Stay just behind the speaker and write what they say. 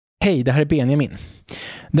Hej, det här är Benjamin.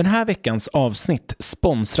 Den här veckans avsnitt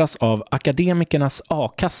sponsras av Akademikernas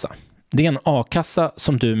a-kassa. Det är en a-kassa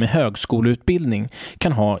som du med högskoleutbildning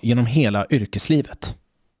kan ha genom hela yrkeslivet.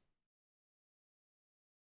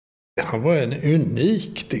 Han var en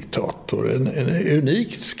unik diktator, en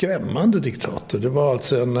unikt skrämmande diktator. Det var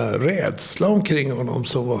alltså en rädsla omkring honom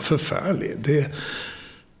som var förfärlig.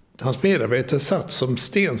 Hans medarbetare satt som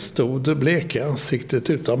stenstod, bleka ansiktet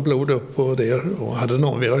utan blod upp och där. Och hade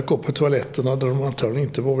någon velat gå på toaletten hade de antagligen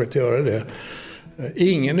inte vågat göra det.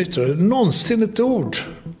 Ingen yttrade någonsin ett ord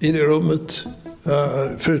i det rummet,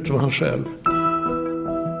 förutom han själv.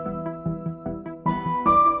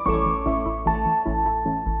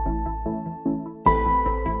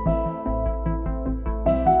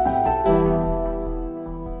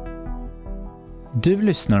 Du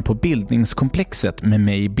lyssnar på Bildningskomplexet med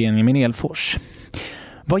mig, Benjamin Elfors.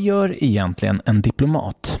 Vad gör egentligen en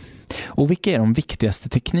diplomat? Och vilka är de viktigaste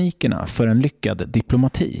teknikerna för en lyckad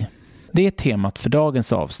diplomati? Det är temat för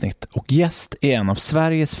dagens avsnitt och gäst är en av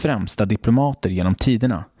Sveriges främsta diplomater genom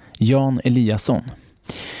tiderna, Jan Eliasson.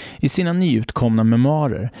 I sina nyutkomna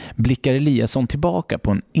memoarer blickar Eliasson tillbaka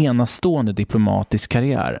på en enastående diplomatisk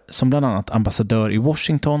karriär som bland annat ambassadör i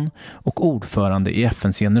Washington och ordförande i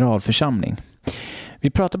FNs generalförsamling. Vi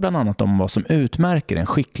pratar bland annat om vad som utmärker en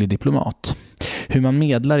skicklig diplomat, hur man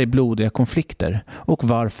medlar i blodiga konflikter och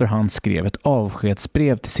varför han skrev ett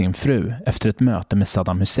avskedsbrev till sin fru efter ett möte med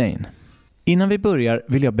Saddam Hussein. Innan vi börjar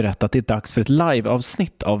vill jag berätta att det är dags för ett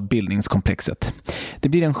live-avsnitt av Bildningskomplexet. Det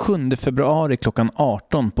blir den 7 februari klockan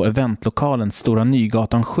 18 på eventlokalen Stora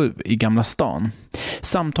Nygatan 7 i Gamla stan.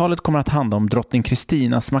 Samtalet kommer att handla om drottning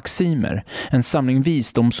Kristinas maximer, en samling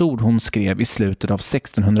visdomsord hon skrev i slutet av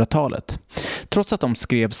 1600-talet. Trots att de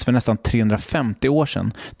skrevs för nästan 350 år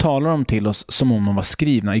sedan talar de till oss som om de var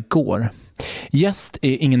skrivna igår. Gäst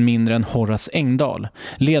är ingen mindre än Horace Engdahl,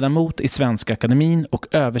 ledamot i Svenska Akademin och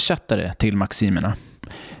översättare till maximerna.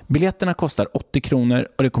 Biljetterna kostar 80 kronor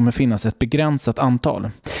och det kommer finnas ett begränsat antal.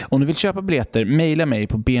 Om du vill köpa biljetter, mejla mig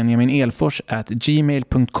på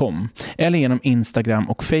benjaminelfors@gmail.com eller genom Instagram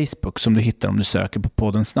och Facebook som du hittar om du söker på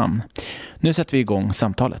poddens namn. Nu sätter vi igång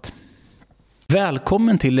samtalet.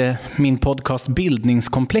 Välkommen till min podcast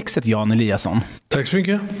Bildningskomplexet, Jan Eliasson. Tack så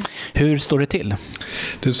mycket. Hur står det till?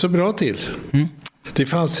 Det står bra till. Det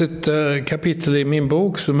fanns ett kapitel i min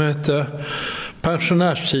bok som heter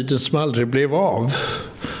Pensionärstiden som aldrig blev av.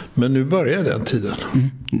 Men nu börjar den tiden.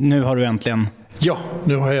 Nu har du äntligen... Ja,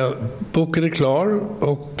 nu har jag boken är klar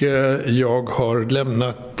och jag har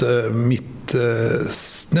lämnat mitt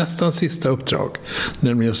nästan sista uppdrag,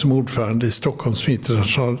 nämligen som ordförande i Stockholms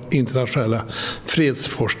internationella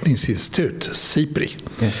fredsforskningsinstitut, SIPRI.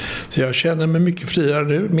 Så jag känner mig mycket friare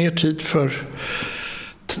nu, mer tid för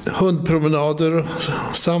hundpromenader,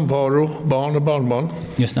 samvaro, barn och barnbarn.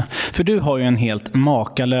 Just det. För du har ju en helt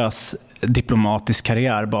makalös diplomatisk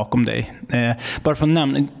karriär bakom dig. Bara för att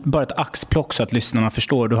nämna, bara ett axplock så att lyssnarna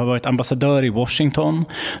förstår. Du har varit ambassadör i Washington,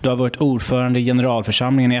 du har varit ordförande i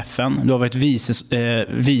generalförsamlingen i FN, du har varit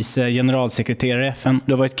vice generalsekreterare i FN,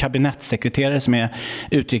 du har varit kabinettssekreterare som är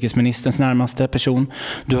utrikesministerns närmaste person.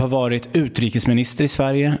 Du har varit utrikesminister i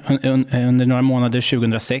Sverige under några månader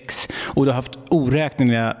 2006 och du har haft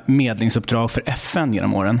oräkneliga medlingsuppdrag för FN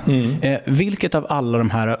genom åren. Vilket av alla de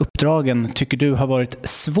här uppdragen tycker du har varit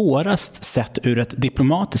svårast sett ur ett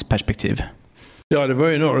diplomatiskt perspektiv? Ja, det var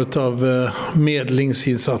ju några av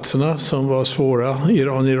medlingsinsatserna som var svåra.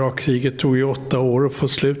 Iran-Irak-kriget tog ju 8 år att få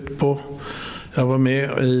slut på. Jag var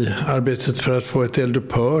med i arbetet för att få ett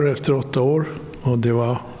eldupphör efter 8 år. Och det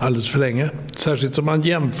var alldeles för länge. Särskilt som man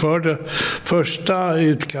jämförde första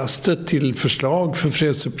utkastet till förslag för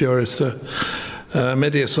fredsuppgörelse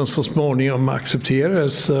med det som så småningom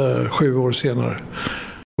accepterades 7 år senare.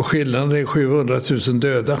 Och skillnaden är 700 000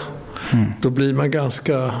 döda. Då blir man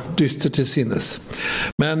ganska dyster till sinnes.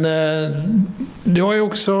 Men det har ju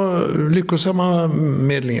också lyckosamma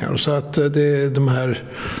medlingar. Så att de här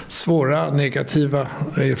svåra negativa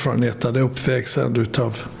erfarenheterna uppvägs ändå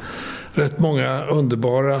utav rätt många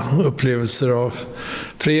underbara upplevelser av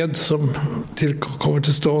fred som kommer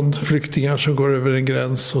till stånd, flyktingar som går över en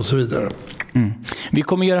gräns och så vidare. Vi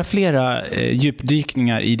kommer göra flera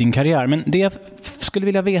djupdykningar i din karriär, men det jag skulle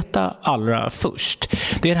vilja veta allra först,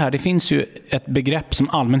 det är det här, det finns ju ett begrepp som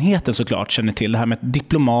allmänheten såklart känner till, det här med ett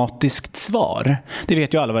diplomatiskt svar. Det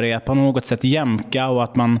vet ju alla vad det är, på något sätt jämka och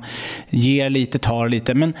att man ger lite, tar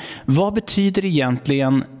lite. Men vad betyder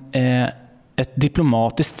egentligen ett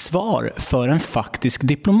diplomatiskt svar för en faktisk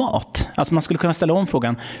diplomat? Alltså man skulle kunna ställa om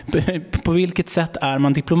frågan, på vilket sätt är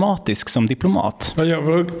man diplomatisk som diplomat?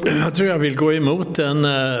 Jag tror jag vill gå emot den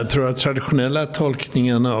traditionella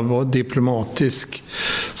tolkningen av vad diplomatisk,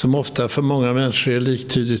 som ofta för många människor är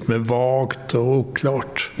liktydigt med vagt och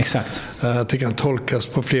oklart. Exakt. Att det kan tolkas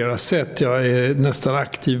på flera sätt. Jag är nästan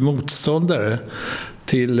aktiv motståndare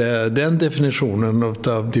till den definitionen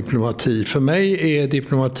av diplomati. För mig är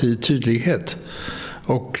diplomati tydlighet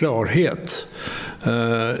och klarhet.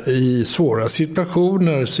 I svåra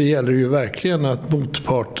situationer så gäller det ju verkligen att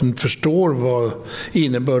motparten förstår vad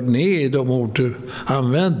innebörden är i de ord du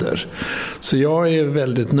använder. Så jag är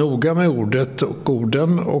väldigt noga med ordet och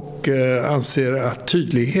orden och anser att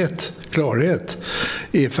tydlighet, klarhet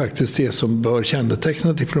är faktiskt det som bör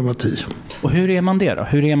känneteckna diplomati. Och hur är man det då?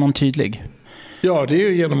 Hur är man tydlig? Ja, det är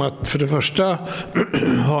ju genom att för det första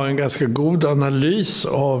ha en ganska god analys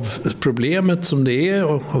av problemet som det är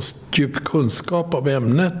och ha djup kunskap av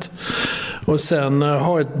ämnet. Och sen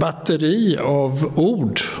ha ett batteri av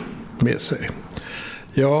ord med sig.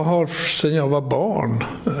 Jag har sedan jag var barn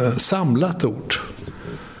samlat ord.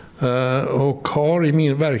 Och har i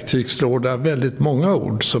min verktygslåda väldigt många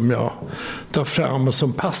ord som jag tar fram och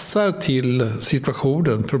som passar till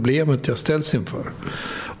situationen, problemet jag ställs inför.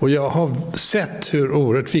 Och jag har sett hur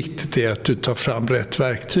oerhört viktigt det är att du tar fram rätt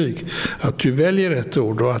verktyg. Att du väljer rätt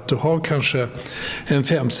ord och att du har kanske en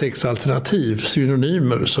 5-6 alternativ,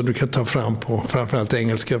 synonymer som du kan ta fram på, framförallt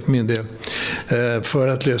engelska för min del, för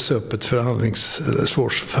att lösa upp ett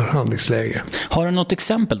svårt förhandlingsläge. Har du något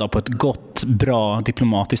exempel då på ett gott, bra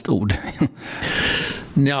diplomatiskt ord?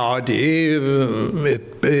 Ja, det är ju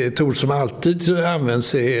ett ord som alltid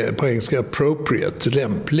används på engelska, appropriate,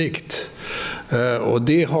 lämpligt. Och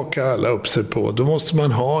det hakar alla upp sig på. Då måste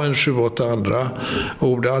man ha en 7-8 andra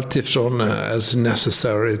ord, alltifrån as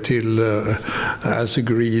necessary till as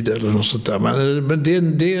agreed eller något sånt där. Men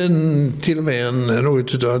det är till och med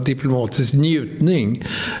något av diplomatisk njutning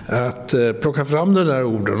att plocka fram de där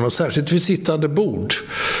orden, och särskilt vid sittande bord.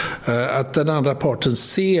 Att den andra parten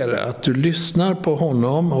ser att du lyssnar på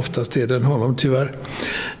honom, oftast är det honom tyvärr,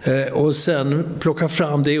 och sen plocka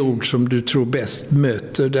fram det ord som du tror bäst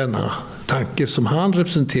möter denna tanke som han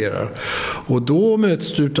representerar. Och då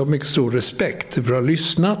möts du av mycket stor respekt. Du har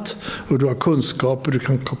lyssnat och du har kunskap och du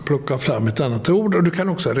kan plocka fram ett annat ord, och du kan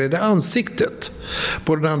också rädda ansiktet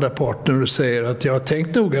på den andra partnern och säger att jag har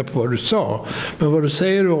tänkt noga på vad du sa, men vad du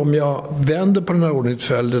säger om jag vänder på den här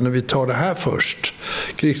ordningsföljden och vi tar det här först,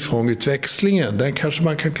 krigsfångutväxlingen, den kanske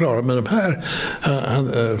man kan klara med de här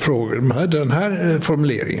frågorna, den här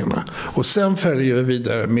formuleringarna, och sen följer vi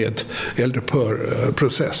vidare med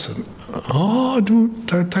eldupphörprocessen. Ja,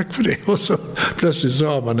 tack för det. Och så plötsligt så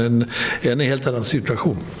har man en helt annan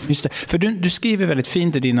situation. Just det. För du skriver väldigt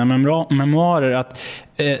fint i dina memoarer att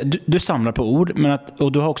du samlar på ord,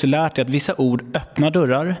 och du har också lärt dig att vissa ord öppnar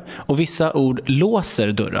dörrar och vissa ord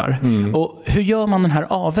låser dörrar. Och hur gör man den här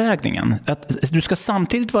avvägningen? Att du ska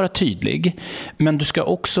samtidigt vara tydlig, men du ska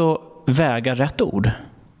också väga rätt ord.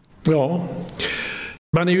 Ja.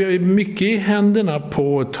 Man är ju mycket i händerna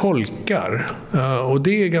på tolkar, och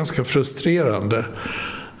det är ganska frustrerande.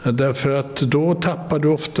 Därför att då tappar du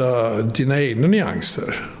ofta dina egna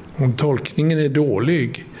nyanser. Om tolkningen är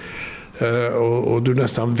dålig och du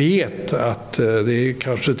nästan vet att det är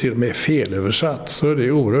kanske till och med felöversatt, så är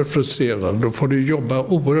det oerhört frustrerande. Då får du jobba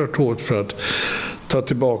oerhört hårt för att ta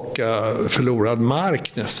tillbaka förlorad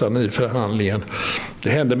mark nästan i förhandlingen. Det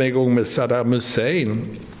hände mig en gång med Saddam Hussein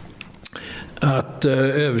att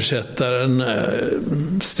översättaren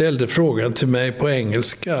ställde frågan till mig på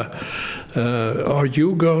engelska. Are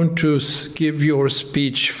you going to give your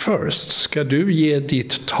speech first? Ska du ge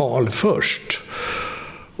ditt tal först?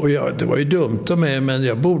 Och det var ju dumt av mig, men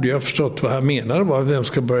jag borde ju ha förstått vad han menade, vem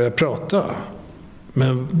ska börja prata.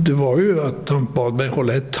 Men det var ju att han bad mig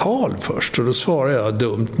hålla ett tal först, och då svarade jag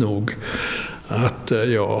dumt nog att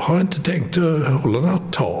jag har inte tänkt att hålla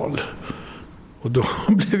något tal. Och då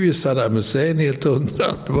blev ju Saddam Hussein helt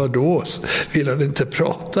undrande. Vad då? Vill han inte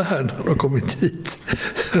prata här när han kommit hit?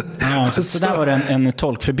 Ja, så där var det en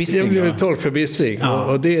tolkförbistring. Det blev en tolkförbistring. Ja.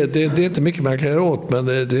 Och det är inte mycket man kan göra åt, men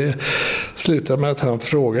det slutar med att han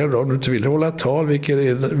frågar då, om du inte vill hålla tal, vilka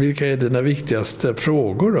är dina viktigaste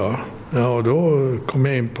frågor då? Ja, och då kom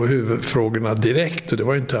jag in på huvudfrågorna direkt, och det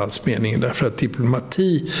var inte alls meningen, därför att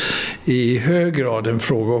diplomati är i hög grad en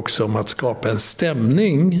fråga också om att skapa en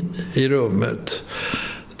stämning i rummet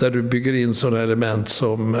där du bygger in sådana element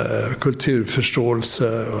som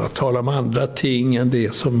kulturförståelse och att tala om andra ting än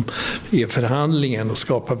det som är förhandlingen och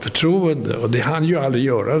skapa förtroende. Och det hann ju aldrig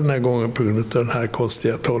göra den här gången på grund av den här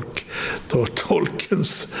konstiga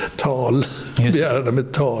tolkens tal, begärda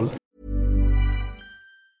med tal.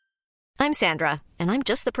 I'm Sandra, and I'm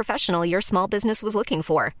just the professional your small business was looking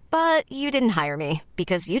for. But you didn't hire me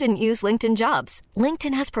because you didn't use LinkedIn Jobs.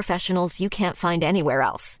 LinkedIn has professionals you can't find anywhere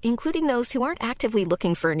else, including those who aren't actively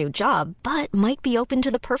looking for a new job, but might be open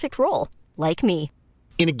to the perfect role, like me.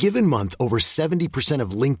 In a given month, over 70%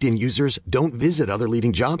 of LinkedIn users don't visit other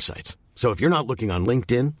leading job sites. So if you're not looking on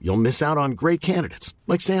LinkedIn, you'll miss out on great candidates,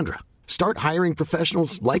 like Sandra. Start hiring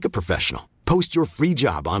professionals like a professional. Post your free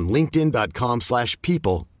job on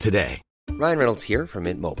linkedin.com/people today. Ryan Reynolds here from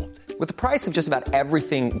Mint Mobile. With the price of just about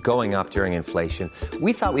everything going up during inflation,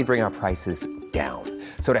 we thought we'd bring our prices down.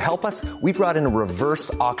 So to help us, we brought in a reverse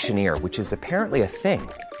auctioneer, which is apparently a thing.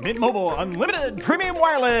 Mint Mobile Unlimited Premium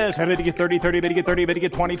Wireless. How to get 30, 30, bit to get 30, bit to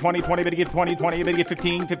get 20, 20, 20, bit to get 20, 20, bit to get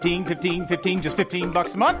 15, 15, 15, 15, just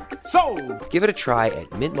 $15 a month? Sold! Give it a try at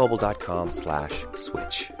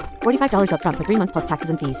mintmobile.com/switch. $45 up front for 3 months plus taxes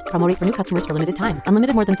and fees. Promo rate for new customers for limited time.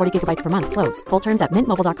 Unlimited more than 40 gigabytes per month. Slows full terms at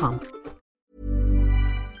mintmobile.com.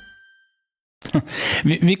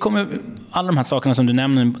 Vi kommer, alla de här sakerna som du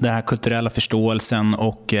nämner, den här kulturella förståelsen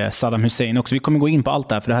och Saddam Hussein också, vi kommer gå in på allt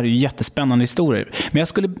det här för det här är ju jättespännande historier. Men jag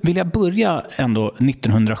skulle vilja börja ändå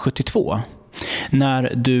 1972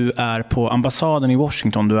 när du är på ambassaden i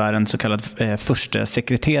Washington. Du är en så kallad första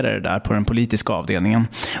sekreterare där på den politiska avdelningen.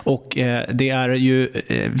 Och det är ju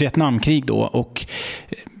Vietnamkrig då och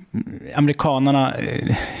amerikanerna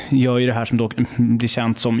gör ju det här som då blir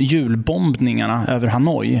känt som julbombningarna över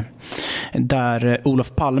Hanoi, där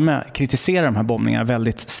Olof Palme kritiserar de här bombningarna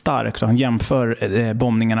väldigt starkt och han jämför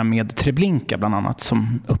bombningarna med Treblinka bland annat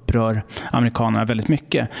som upprör amerikanerna väldigt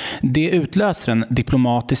mycket. Det utlöser en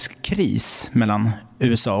diplomatisk kris mellan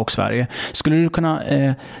USA och Sverige. Skulle du kunna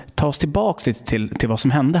ta oss tillbaka lite till vad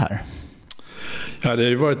som hände här? Ja, det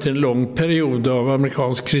har varit en lång period av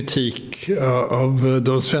amerikansk kritik av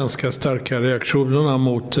de svenska starka reaktionerna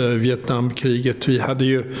mot Vietnamkriget. Vi hade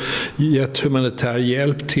ju gett humanitär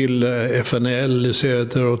hjälp till FNL i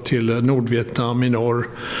söder och till Nordvietnam i norr.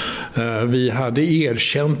 Vi hade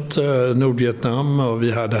erkänt Nordvietnam och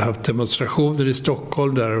vi hade haft demonstrationer i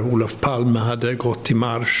Stockholm där Olof Palme hade gått i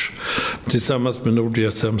marsch tillsammans med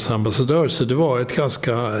Nordvietnams ambassadör. Så det var ett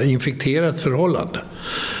ganska infekterat förhållande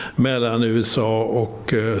mellan USA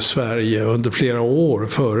och Sverige under flera år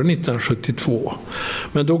före 1972.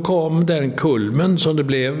 Men då kom den kulmen som det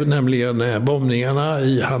blev, nämligen bombningarna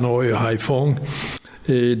i Hanoi och Haiphong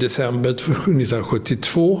i december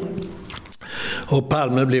 1972. Och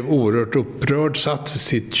Palme blev oerhört upprörd, satt i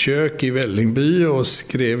sitt kök i Vällingby och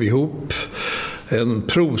skrev ihop en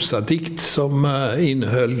prosadikt som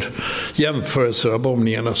innehöll jämförelser av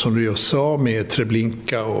bombningarna som du just sa med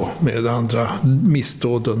Treblinka och med andra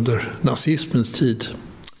missdåd under nazismens tid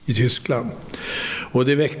i Tyskland. Och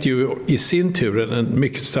det väckte ju i sin tur en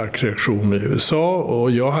mycket stark reaktion i USA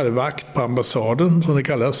och jag hade vakt på ambassaden som det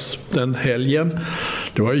kallas den helgen.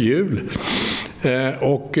 Det var jul.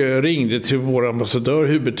 Och ringde till vår ambassadör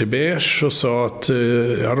Hubert de Beers och sa att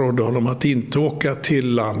jag rådde honom att inte åka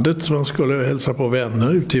till landet som han skulle hälsa på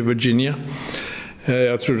vänner ute i Virginia.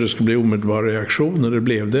 Jag trodde det skulle bli omedelbar reaktion och det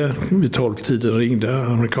blev det. Vid 12-tiden ringde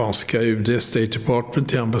amerikanska UD State Department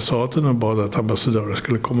till ambassaden och bad att ambassadören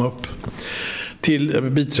skulle komma upp till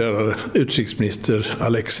biträdande utrikesminister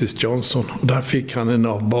Alexis Johnson. Och där fick han en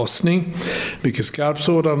avbasning, mycket skarp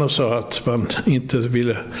sådan, och sa att man inte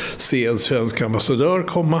ville se en svensk ambassadör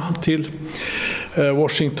komma till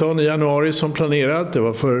Washington i januari som planerat. Det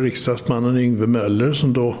var för riksdagsmannen Yngve Möller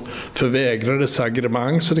som då förvägrades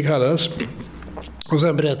agremang, så det kallas. Och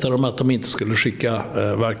sen berättade de att de inte skulle skicka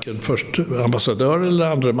varken först ambassadör eller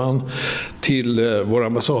andra man till vår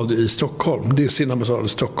ambassad i Stockholm. Det är sin ambassad i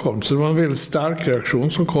Stockholm. Så det var en väldigt stark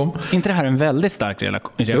reaktion som kom. Inte det här en väldigt stark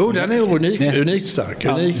reaktion? Jo, den är unikt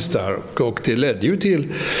stark. Och det ledde ju till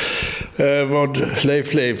vad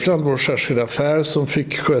Leif Leifland, vår särskilda affär, som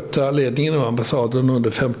fick sköta ledningen av ambassaden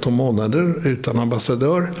under 15 månader utan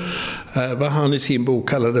ambassadör. Vad han i sin bok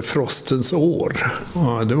kallade Frostens år.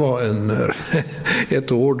 Ja, det var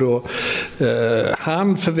ett år då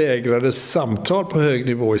han förvägrades samtal på hög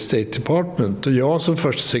nivå i State Department. Och jag som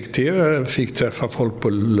första sekreterare fick träffa folk på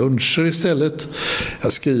luncher istället.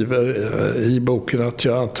 Jag skriver i boken att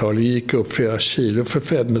jag antagligen gick upp flera kilo för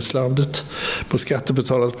fäderneslandet på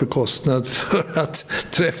skattebetalarnas bekostnad för att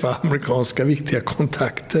träffa amerikanska viktiga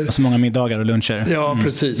kontakter. Så många middagar och luncher. Ja,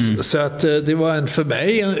 precis. Så att det var för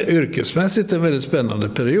mig en yrkesroll yrkesmässigt en väldigt spännande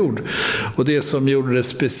period. Och det som gjorde det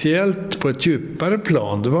speciellt på ett djupare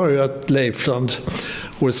plan, det var ju att Leifland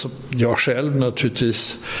och jag själv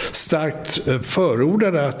naturligtvis starkt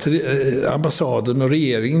förordade att ambassaden och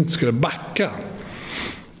regeringen skulle backa.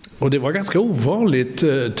 Och det var ganska ovanligt,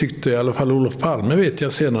 tyckte i alla fall Olof Palme, vet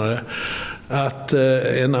jag senare, att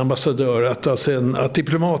en ambassadör, att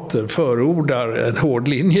diplomater förordar en hård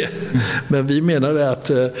linje. Men vi menade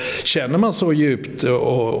att känner man så djupt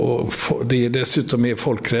och det är dessutom är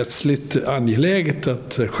folkrättsligt angeläget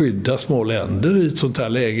att skydda små länder i ett sånt här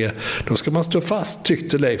läge, då ska man stå fast,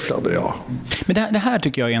 tyckte Leifland och jag. Men det här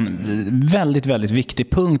tycker jag är en väldigt, väldigt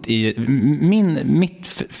viktig punkt i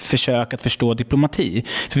mitt försök att förstå diplomati.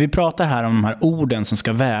 För vi pratar här om de här orden som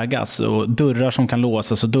ska vägas och dörrar som kan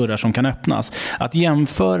låsas och dörrar som kan öppnas. Att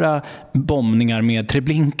jämföra bombningar med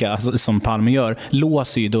Treblinka, som Palme gör,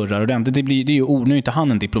 låser ju dörrar ordentligt. Det är ju ord, nu är inte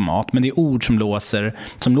han en diplomat, men det är ord som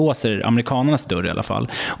låser amerikanernas dörr i alla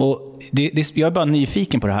fall. Och jag är bara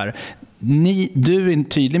nyfiken på det här. Du är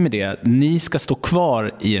tydlig med det. Ni ska stå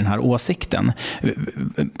kvar i den här åsikten.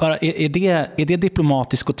 Bara, är det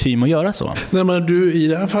diplomatisk kutym att göra så? Nej, men du, i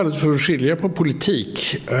det här fallet får du skilja på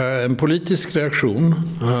politik. En politisk reaktion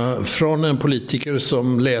från en politiker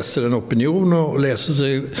som läser en opinion och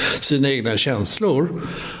läser sina egna känslor.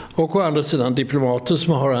 Och å andra sidan diplomater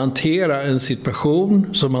som har att hantera en situation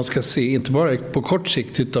som man ska se inte bara på kort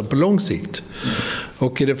sikt utan på lång sikt.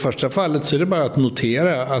 Och i det första fallet så är det bara att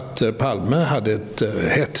notera att Palme hade ett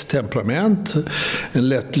hett temperament, en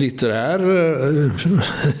lätt litterär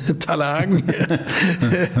talang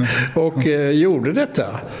och gjorde detta.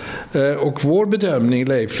 Och vår bedömning,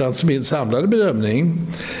 Leiflands min samlade bedömning,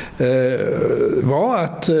 var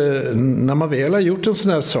att när man väl har gjort en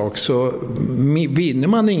sån här sak så vinner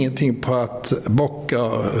man ingenting på att bocka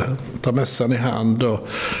och ta mässan i hand och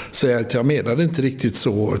säga att jag menade inte riktigt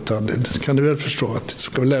så, utan det kan du väl förstå att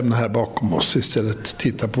ska vi lämna här bakom oss istället,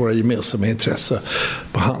 titta på våra gemensamma intressen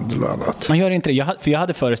på handel och annat. Man gör inte det, för jag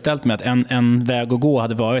hade föreställt mig att en väg att gå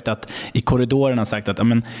hade varit att i korridorerna sagt att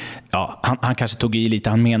han kanske tog i lite,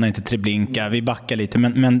 han menar inte Treblinka, vi backar lite,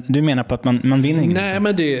 men du menar på att man vinner inget? Nej,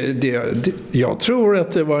 men jag tror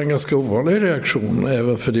att det var en ganska ovanlig reaktion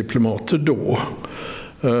även för diplomater då.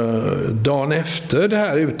 Dagen efter det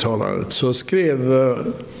här uttalandet så skrev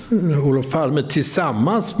Olof Palme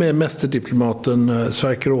tillsammans med mästerdiplomaten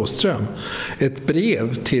Sverker Åström ett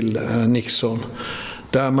brev till Nixon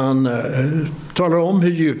där man talar om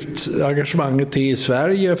hur djupt engagemanget är i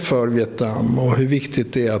Sverige för Vietnam och hur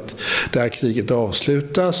viktigt det är att det här kriget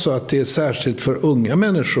avslutas och att det särskilt för unga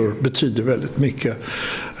människor betyder väldigt mycket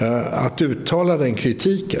att uttala den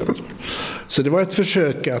kritiken. Så det var ett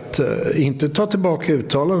försök att inte ta tillbaka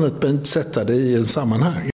uttalandet men sätta det i en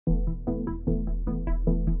sammanhang.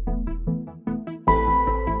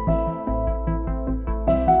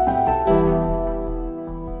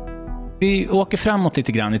 Vi åker framåt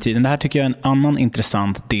lite grann i tiden. Det här tycker jag är en annan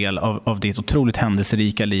intressant del av ditt otroligt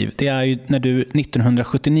händelserika liv. Det är ju när du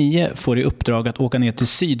 1979 får i uppdrag att åka ner till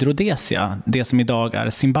Sydrhodesia, det som idag är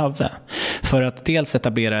Zimbabwe, för att dels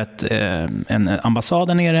etablera en ambassad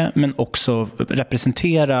där nere men också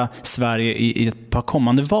representera Sverige i ett par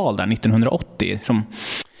kommande val där 1980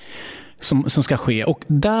 som ska ske. Och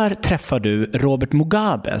där träffar du Robert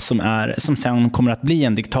Mugabe som sen kommer att bli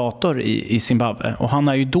en diktator i Zimbabwe. Och han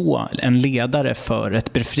är ju då en ledare för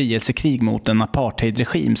ett befrielsekrig mot en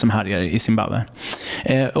apartheidregim som härjar i Zimbabwe.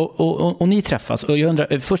 Och ni träffas. Och jag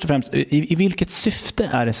undrar först och främst, i vilket syfte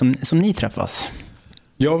är det som ni träffas?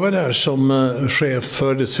 Jag var där som chef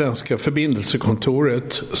för det svenska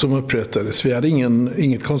förbindelsekontoret som upprättades. Vi hade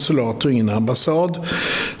inget konsulat och ingen ambassad.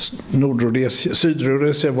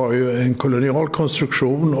 Sydrhodesia var ju en kolonial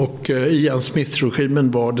konstruktion och Ian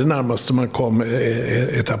Smith-regimen var det närmaste man kom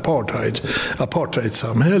ett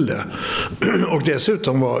apartheidsamhälle. Och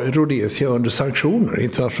dessutom var Rhodesia under sanktioner,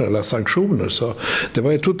 internationella sanktioner. Så det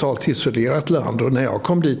var ett totalt isolerat land och när jag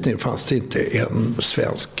kom dit fanns det inte en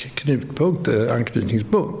svensk knutpunkt,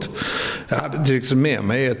 anknytningspunkt. Jag hade liksom med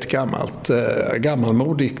mig ett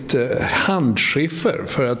gammalmodigt handskiffer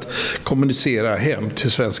för att kommunicera hem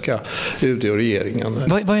till svenska UD och regeringen.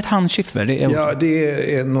 Vad är ett handskiffer?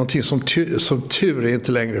 Det är någonting som tur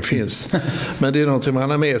inte längre finns. Men det är någonting man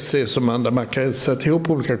har med sig som man kan sätta ihop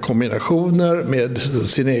olika kombinationer med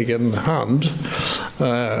sin egen hand.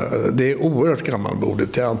 Det är oerhört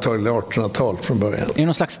gammalmodigt. Det är antagligen 1800-tal från början. Är det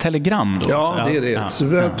någon slags telegram då? Ja, det är det. Ja.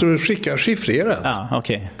 Så att du skickar chiffrerat. Ja,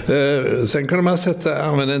 okay. Sen kunde man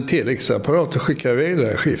använda en telexapparat och skicka iväg det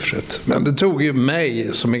här skiffret. Men det tog ju mig,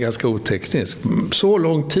 som är ganska oteknisk, så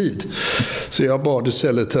lång tid. Så jag bad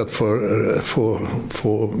istället att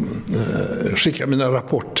få skicka mina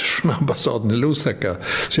från ambassaden i Lusaka.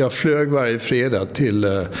 Så jag flög varje fredag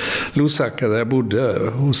till Lusaka där jag bodde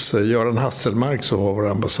hos Göran Hasselmark som var vår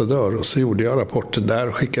ambassadör. Och så gjorde jag rapporten där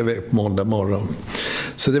och skickade iväg på måndag morgon.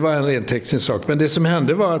 Så det var en rent teknisk sak. Men det som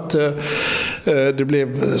hände var att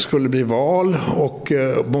skulle bli val och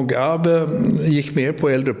Mugabe gick med på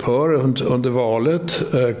eldupphör under valet.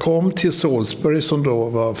 Kom till Salisbury som då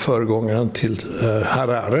var föregångaren till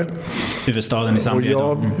Harare. Huvudstaden i Zambia.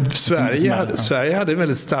 Och Sverige hade en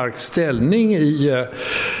väldigt stark ställning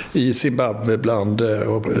i Zimbabwe bland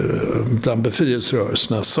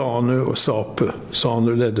befrielserörelserna. ZANU och ZAPU.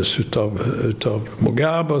 ZANU leddes utav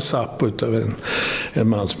Mugabe och ZAPU utav en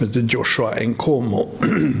man som heter Joshua Nkomo.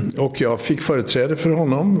 Och jag fick företräde för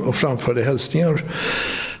honom och framförde hälsningar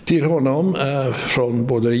till honom från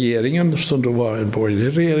både regeringen, som då var en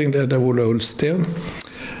borgerlig regering, ledd av Ola Ullsten,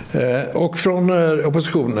 och från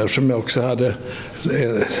oppositioner som jag också hade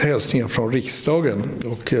hälsningar från riksdagen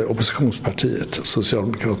och oppositionspartiet,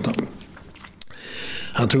 Socialdemokraterna.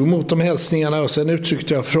 Han tog emot de hälsningarna och sen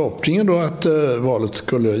uttryckte jag förhoppningen då att valet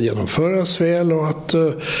skulle genomföras väl och att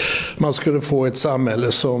man skulle få ett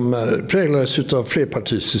samhälle som präglades av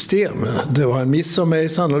flerpartisystem. Det var en miss av mig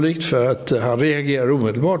sannolikt för att han reagerade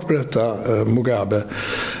omedelbart på detta, Mugabe,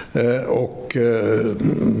 och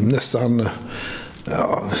nästan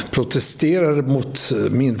protesterade mot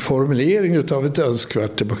min formulering utav ett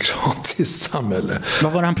önskvärt demokratiskt samhälle.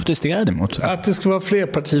 Vad var det han protesterade mot? Att det ska vara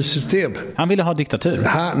flerpartisystem. Han ville ha diktatur.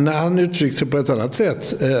 Han uttryckte på ett annat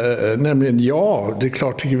sätt. Nämligen det är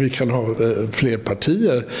klart att vi kan ha fler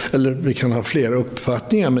partier eller vi kan ha flera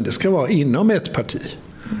uppfattningar, men det ska vara inom ett parti.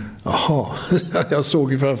 Jaha, jag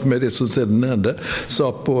såg ju framför mig det som sedan hände.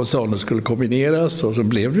 ZAPU och ZANU skulle kombineras och så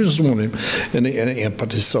blev det ju så småningom en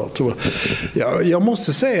enpartistat. Jag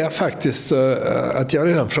måste säga faktiskt att jag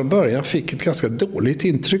redan från början fick ett ganska dåligt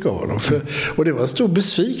intryck av honom. Och det var en stor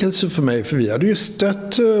besvikelse för mig, för vi hade ju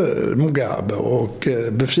stött Mugabe och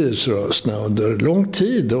befrielserörelserna under lång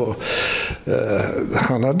tid. Och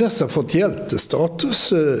han hade nästan fått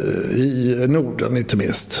hjältestatus i Norden, inte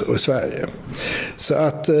minst, och i Sverige. Så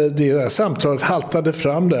att det där samtalet haltade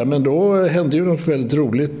fram där, men då hände ju något väldigt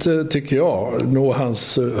roligt, tycker jag. Nå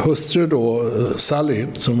hans hustru då, Sally,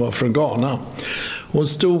 som var från Ghana. Hon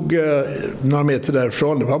stod några meter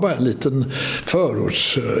därifrån. Det var bara en liten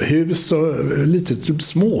förortshus och ett litet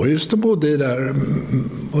småhus de bodde i där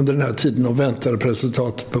under den här tiden och väntade på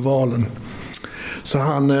resultatet på valen. Så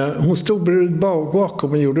hon stod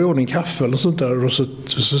bakom och gjorde ordning kaffe och sånt där, och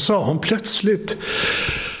så sa hon plötsligt: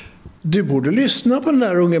 du borde lyssna på den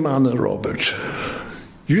där unge mannen, Robert.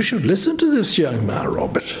 You should listen to this young man,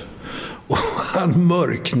 Robert. Och han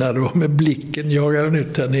mörknade och med blicken jagade han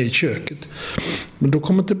ut henne i köket. Men då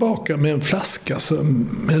kom han tillbaka med en flaska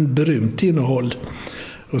med en brunt innehåll.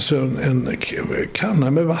 Och så en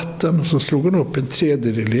kanna med vatten. Och så slog hon upp en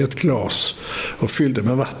tredjedel i ett glas och fyllde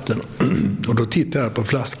med vatten. Och då tittade jag på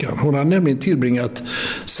flaskan. Hon hade nämligen tillbringat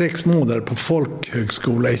 6 månader på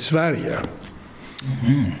folkhögskola i Sverige.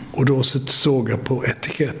 Och då såg jag på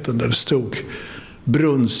etiketten där det stod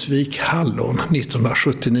Brunnsvik Hallon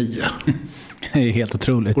 1979. Det är helt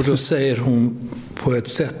otroligt. Och då säger hon på ett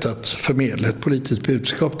sätt att förmedla ett politiskt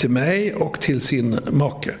budskap till mig och till sin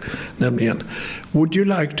make. Nämligen: would you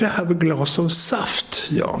like to have a glass of saft,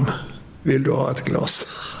 Jan? Vill du ha ett glas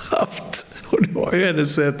saft? Och det var ju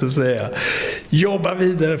hennes sätt att säga: jobba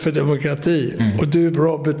vidare för demokrati. Och du,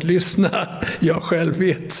 Robert, lyssna. Jag själv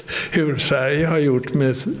vet hur Sverige har gjort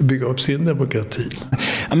med att bygga upp sin demokrati.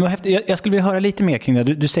 Ja, men jag skulle vilja höra lite mer kring det.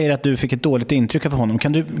 Du säger att du fick ett dåligt intryck av honom.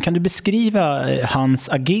 Kan du beskriva hans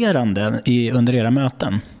agerande under era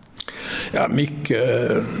möten? Ja,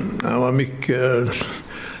 han var mycket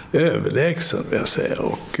överlägsen, vill jag säga.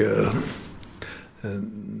 Och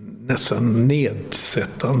nästan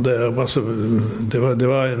nedsättande. Alltså, det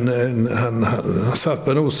var han satt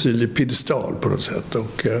på en osynlig piedestal på något sätt.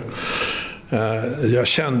 Och jag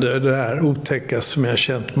kände det här otäcka som jag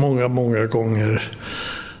känt många, många gånger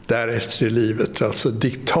därefter i livet. Alltså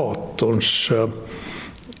diktatorns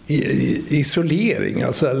isolering.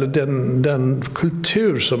 Alltså, eller den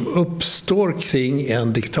kultur som uppstår kring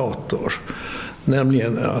en diktator.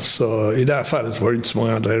 Nämligen, alltså, i det här fallet var det inte så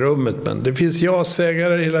många andra i rummet, men det finns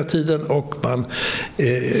ja-sägare hela tiden och man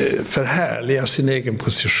förhärligar sin egen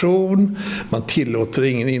position, man tillåter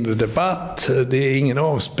ingen inre debatt, det är ingen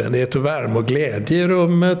avspändhet och värme och glädje i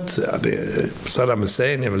rummet. Ja, Saddam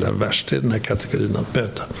Hussein är väl den värsta i den här kategorin att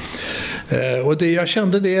möta. Och jag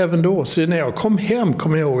kände det även då. Så när jag kom hem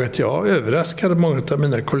kom jag ihåg att jag överraskade många av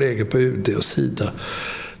mina kollegor på UD och Sida,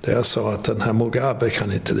 där jag sa att den här Mugabe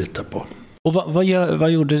kan inte lita på. Och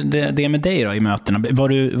vad gjorde det med dig då i mötena?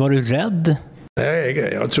 Var du rädd?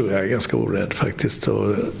 Jag tror jag är ganska orädd faktiskt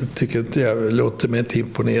och tycker inte jag låter mig inte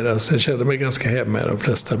imponeras. Jag känner mig ganska hemma i de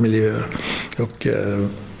flesta miljöer och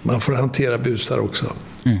man får hantera busar också.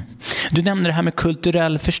 Mm. Du nämner det här med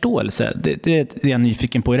kulturell förståelse. Det är jag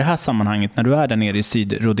nyfiken på i det här sammanhanget när du är där nere i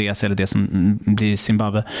Sydrhodesia eller det som blir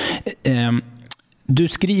Zimbabwe. Du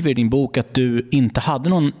skriver i din bok att du inte hade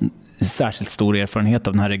någon särskilt stor erfarenhet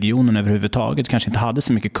av den här regionen överhuvudtaget, kanske inte hade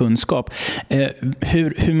så mycket kunskap.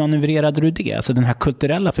 Hur manövrerade du det? Alltså den här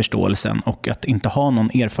kulturella förståelsen och att inte ha någon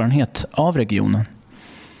erfarenhet av regionen?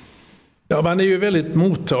 Ja, man är ju väldigt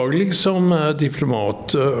mottaglig som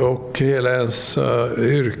diplomat och hela ens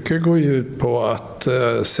yrke går ju ut på att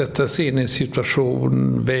sätta sig in i en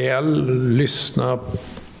situation väl, lyssna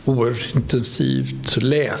oerhört intensivt,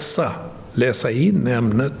 läsa in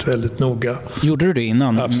ämnet väldigt noga. Gjorde du det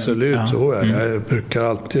innan? Absolut, ja. Jag brukar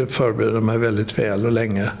alltid förbereda mig väldigt väl och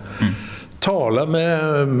länge. Tala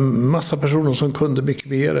med massa personer som kunde mycket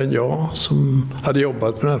mer än jag, som hade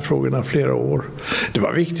jobbat med de här frågorna flera år. Det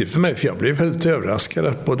var viktigt för mig, för jag blev väldigt överraskad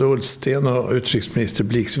att både Ullsten och utrikesminister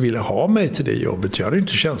Blix ville ha mig till det jobbet. Jag hade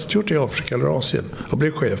inte tjänstgjort i Afrika eller Asien och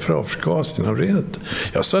blev chef för Afrika och Asienavdelningen.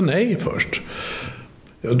 Jag sa nej först.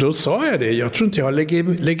 Och då sa jag det, jag tror inte jag har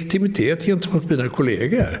legitimitet gentemot mina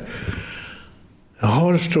kollegor. Ja,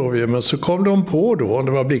 det förstår vi. Men så kom de på då, om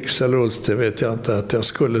det var Blix eller Ullsten vet jag inte, att jag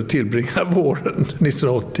skulle tillbringa våren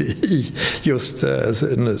 1980 i just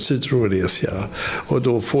Sydrhodesia. Och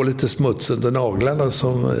då få lite smuts under naglarna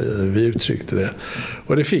som vi uttryckte det.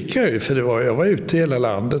 Och det fick jag ju, för jag var ute i hela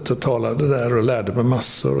landet och talade där och lärde mig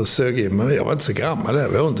massor och sög in mig. Jag var inte så gammal, jag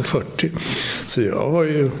var under 40. Så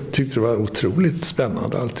jag tyckte det var otroligt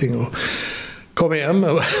spännande allting. Och kom hem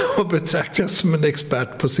och betraktas som en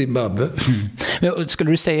expert på Zimbabwe. Men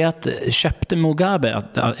skulle du säga att köpte Mugabe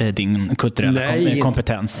din kulturella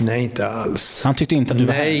kompetens? Nej, inte alls. Han tyckte inte att du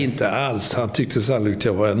var här? Nej, inte alls. Han tyckte sannolikt att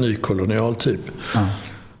jag var en nykolonial typ. Ja.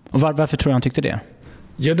 Och varför tror du han tyckte det?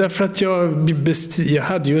 Ja, därför att jag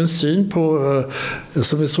hade ju en syn på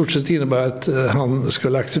som i stort sett innebär att han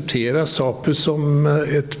skulle acceptera SAPU som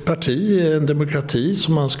ett parti, en demokrati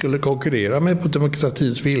som man skulle konkurrera med på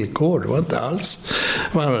demokratins villkor. Det var inte alls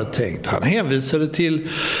vad han hade tänkt. Han hänvisade till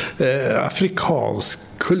afrikansk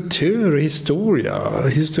kultur och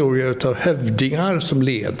historia utav hövdingar som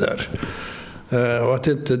leder. Och att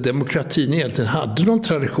inte demokratin egentligen hade någon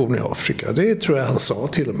tradition i Afrika. Det tror jag han sa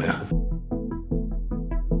till och med.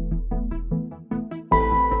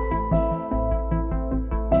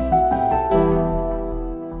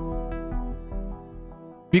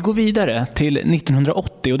 Vi går vidare till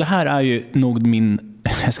 1980 och det här är ju nog det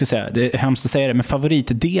är hemskt att säga det, men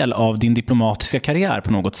favoritdel av din diplomatiska karriär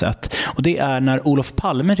på något sätt. Och det är när Olof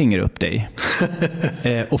Palme ringer upp dig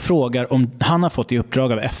och frågar om han har fått i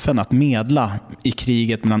uppdrag av FN att medla i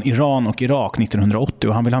kriget mellan Iran och Irak 1980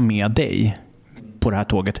 och han vill ha med dig på det här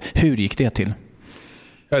tåget. Hur gick det till?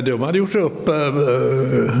 Ja, de hade gjort upp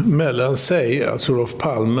mellan sig, alltså Olof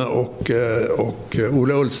Palme och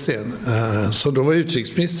Ola Ullsten, som då var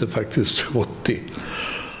utrikesminister faktiskt 80.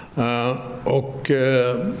 Och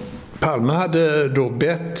Palme hade då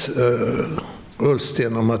bett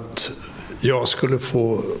Ullsten om att jag skulle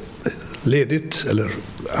få ledigt eller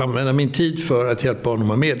använda min tid för att hjälpa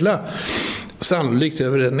honom att medla. Sannolikt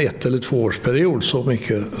över en 1 eller 2 årsperiod, så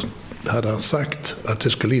mycket hade han sagt att det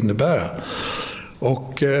skulle innebära.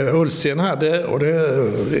 Och Ullsten hade, och det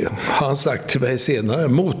har han sagt till mig senare,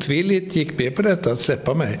 motvilligt gick med på detta att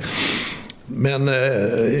släppa mig. Men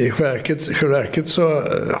i verket så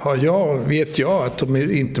vet jag att de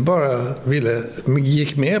inte bara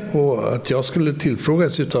gick med på att jag skulle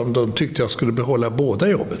tillfrågas, utan de tyckte jag skulle behålla båda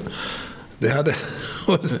jobben. Det hade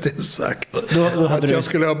Ullsten sagt. Då att jag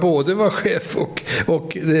skulle ha både vara chef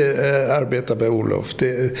och arbeta med Olof.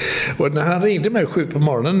 Och när han ringde mig 7 på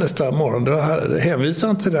morgonen nästa morgon, då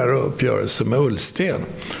hänvisade han till den här uppgörelsen med Ullsten.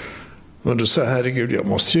 Och då sa jag, herregud, jag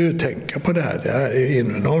måste ju tänka på det här. Det här är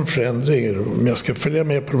en enorm förändring. Om jag ska följa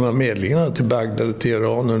med på de här medlingarna till Bagdad,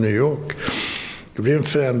 Teheran och New York. Det blir en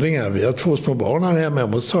förändring här. Vi har 2 små barn här hemma. Jag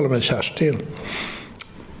måste tala med Kerstin.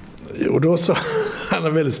 Och då sa han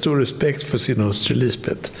har väldigt stor respekt för sin hustru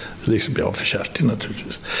Lisbeth. Liksom jag för Kerstin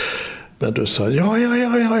naturligtvis. Men då sa han, ja,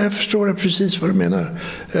 jag förstår det precis vad du menar.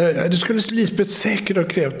 Det skulle Lisbeth säkert ha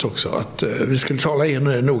krävt också, att vi skulle tala in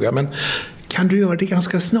det noga. Men kan du göra det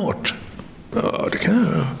ganska snart? Ja, det kan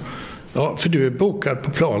jag. Ja, för du är bokad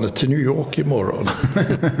på planet till New York imorgon.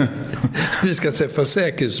 Vi ska träffa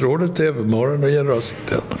säkerhetsrådet i övermorgon och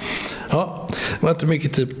generalsekreteraren. Ja, det var inte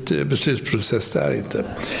mycket typ beslutsprocess där inte.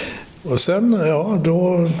 Och sen,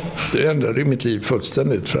 då ändrade mitt liv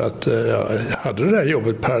fullständigt för att jag hade det där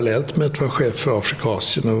jobbet parallellt med att vara chef för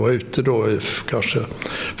Afrikasien och var ute då i kanske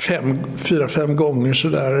 4-5 gånger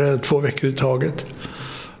sådär 2 veckor i taget.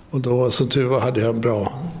 Och då som tur var hade jag en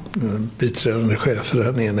bra biträdande chef för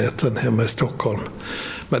den enheten hemma i Stockholm.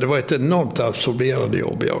 Men det var ett enormt absorberande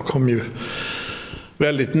jobb. Jag kom ju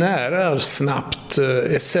väldigt nära snabbt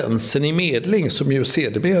essensen i medling som ju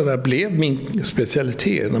sedermera blev min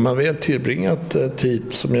specialitet. När man väl tillbringat tid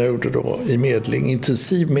som jag gjorde då i medling,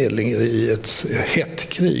 intensiv medling i ett hett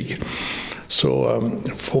krig, så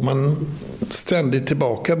får man ständigt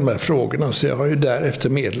tillbaka de här frågorna. Så jag har ju därefter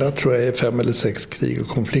medlat, tror jag, i 5 eller 6 krig och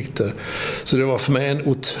konflikter. Så det var för mig en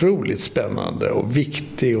otroligt spännande och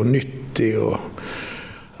viktig och nyttig och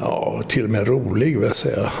till och med rolig, vill jag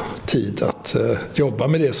säga, tid att jobba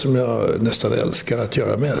med det som jag nästan älskar att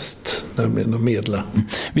göra mest, nämligen att medla.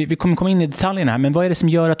 Vi kommer komma in i detaljerna här, men vad är det som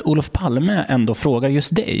gör att Olof Palme ändå frågar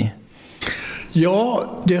just dig?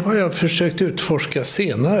 Ja, det har jag försökt utforska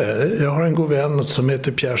senare. Jag har en god vän som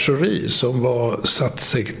heter Pierre Schori som var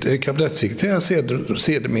kabinettssekreterare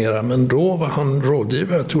sedermera, men då var han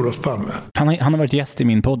rådgivare till Olof Palme. Han har varit gäst i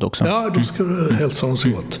min podd också. Ja, du ska hälsa honom så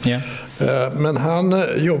gott. Men han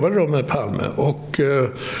jobbade då med Palme och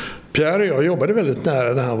Pierre och jag jobbade väldigt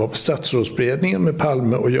nära när han var på statsrådsberedningen med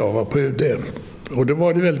Palme och jag var på UD. Och då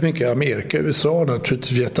var det väldigt mycket Amerika, USA,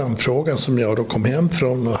 naturligtvis Vietnamfrågan som jag då kom hem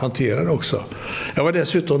från och hanterade också. Jag var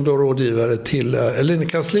dessutom då rådgivare till, eller en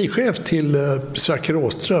kanslichef till Sverker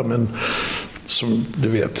Åström, en, som du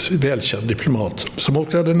vet, välkänd diplomat, som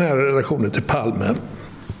också hade nära relationer till Palme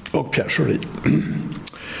och Pierre Schori.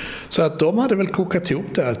 Så att de hade väl kokat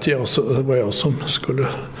ihop det att det var jag som skulle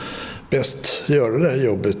bäst göra det här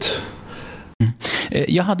jobbet.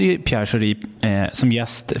 Jag hade ju Pierre Schori som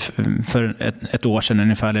gäst för ett år sedan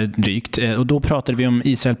ungefär, eller drygt. Och då pratade vi om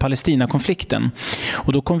Israel-Palestina-konflikten.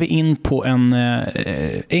 Och då kom vi in på en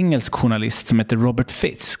engelsk journalist som heter Robert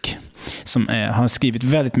Fisk, som har skrivit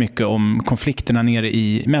väldigt mycket om konflikterna nere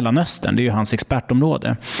i Mellanöstern. Det är ju hans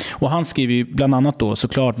expertområde. Och han skriver ju bland annat då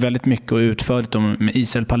såklart väldigt mycket och utförligt om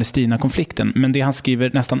Israel-Palestina-konflikten. Men det han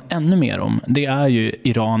skriver nästan ännu mer om, det är ju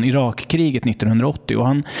Iran-Irak-kriget 1980. Och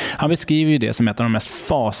han beskriver ju det som ett av de mest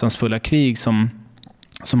fasansfulla krig som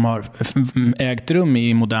har ägt rum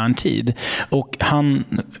i modern tid. Och han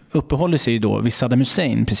uppehåller sig då vid Saddam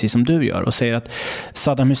Hussein, precis som du gör, och säger att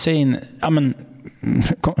Saddam Hussein,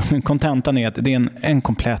 kontentan är att det är en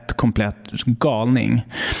komplett galning.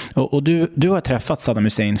 Och du har träffat Saddam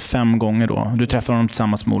Hussein 5 gånger då. Du träffade honom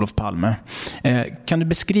tillsammans med Olof Palme. Kan du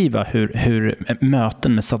beskriva hur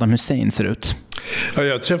möten med Saddam Hussein ser ut? Ja,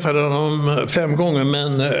 jag träffade honom 5 gånger,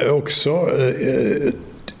 men också 1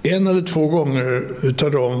 eller 2 gånger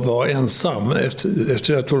utav dem var ensam.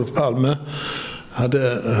 Efter att Olof Palme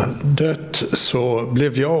hade dött så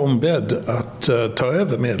blev jag ombedd att ta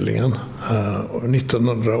över medlingen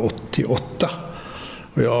 1988.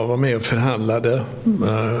 Och jag var med och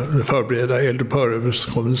förberedde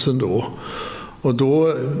eldupphöröverenskommelsen då. Och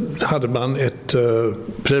då hade man ett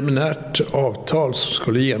preliminärt avtal som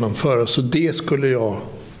skulle genomföras, och det skulle jag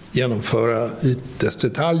genomföra i dess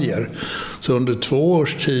detaljer. Så under 2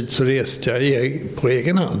 års tid så reste jag på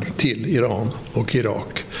egen hand till Iran och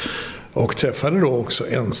Irak. Och träffade då också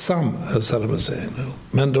ensam Saddam Hussein.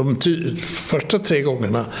 Men de första 3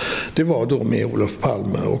 gångerna, det var då med Olof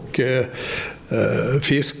Palme. Och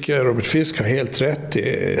Robert Fisk har helt rätt.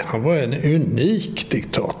 Han var en unik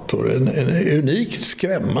diktator. En unikt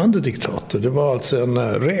skrämmande diktator. Det var alltså en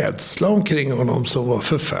rädsla omkring honom som var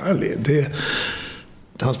förfärlig.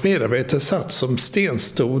 Hans medarbetare satt som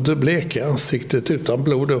stenstod, blek i ansiktet utan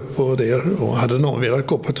blod upp och ner. Och hade någon velat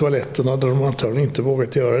gå på toaletten hade de antagligen inte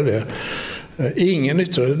vågat göra det. Ingen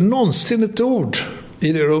yttrade någonsin ett ord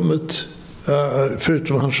i det rummet,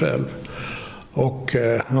 förutom han själv. Och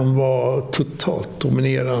han var totalt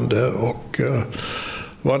dominerande och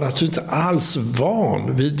var naturligtvis inte alls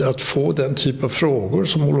van vid att få den typ av frågor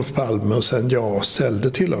som Olof Palme och sen jag ställde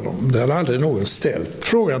till honom. Det hade aldrig någon ställt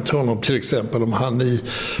frågan till honom, till exempel om han i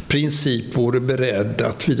princip vore beredd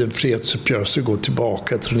att vid en fredsuppgörelse gå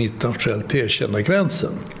tillbaka till den internationellt erkända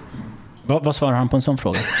gränsen. Vad svarar han på en sån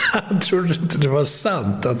fråga? Han trodde inte det var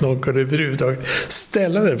sant att någon kunde överhuvudtaget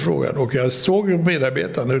ställa den frågan. Och jag såg ju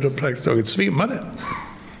medarbetarna hur de praktiskt taget svimmade.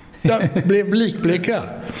 Jag blev likbleka.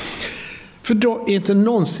 För då inte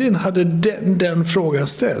någonsin hade den frågan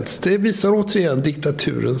ställts. Det visar återigen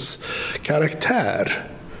diktaturens karaktär.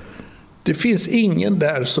 Det finns ingen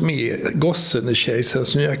där som är gossen i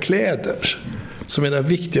kejsarens nya kläder. som är den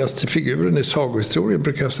viktigaste figuren i sagohistorien,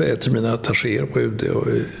 brukar jag säga till mina attachéer på UD och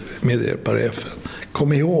medhjälpare i FN.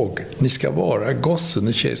 Kom ihåg, ni ska vara gossen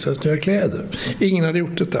i kejsarens nya kläder. Ingen hade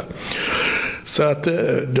gjort detta. Så att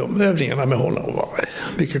de övningarna med honom var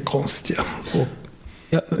mycket konstiga och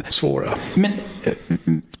svåra. Men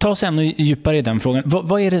ta oss ännu djupare i den frågan.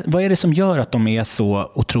 Vad är det som gör att de är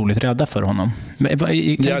så otroligt rädda för honom? Kan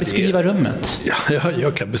du beskriva rummet? Ja,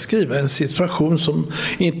 jag kan beskriva en situation som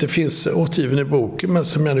inte finns återgiven i boken, men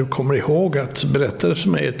som jag nu kommer ihåg att berättades för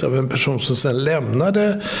mig av en person som sedan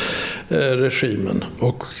lämnade regimen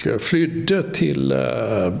och flydde till,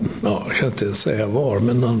 jag kan inte säga var,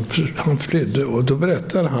 men han flydde, och då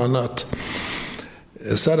berättade han att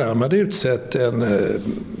Saddam hade utsett en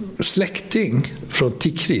släkting från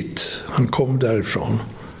Tikrit, han kom därifrån,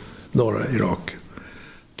 norra Irak,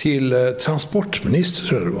 till transportminister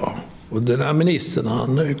tror jag det var. Och den här ministern,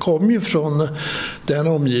 han kom ju från den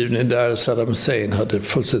omgivning där Saddam Hussein hade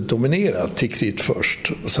fullständigt dominerat Tikrit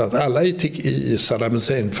först. Så att alla i Saddam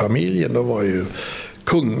Hussein-familjen, de var ju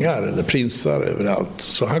kungar eller prinsar överallt.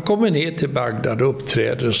 Så han kommer ner till Bagdad och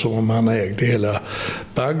uppträder som om han ägde hela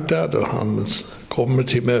Bagdad, och han kommer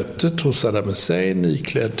till mötet hos Saddam Hussein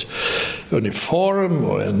iklädd uniform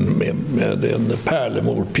och med en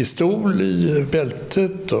pärlemorpistol i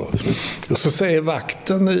bältet. Och så säger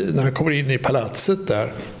vakten när han kommer in i palatset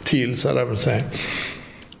där till Saddam Hussein: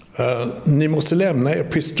 ni måste lämna er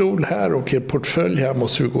pistol här och er portfölj här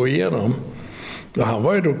måste vi gå igenom. Och han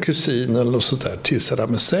var ju då kusin eller något sånt där till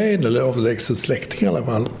Saddam Hussein, eller avlägsen släkting i alla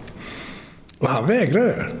fall. Och han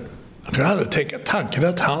vägrade. Han kunde aldrig tänka tanken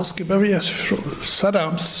att han skulle behöva ge sig från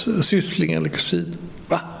Saddams syssling eller kusin.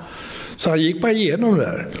 Va? Så han gick bara igenom det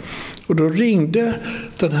där. Och då ringde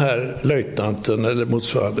den här löjtnanten eller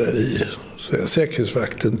motsvarande i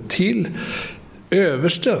säkerhetsvakten till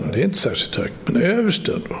översten, det är inte särskilt högt, men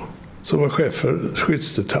översten då, som var chef för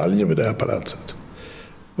skyddsdetaljen vid det här palatset.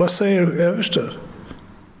 Vad säger översten?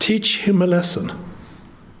 Teach him a lesson.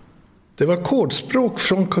 Det var kodspråk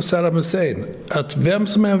från Saddam Hussein att vem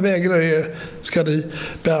som än vägrar er ska ni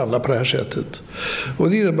behandla på det här sättet. Och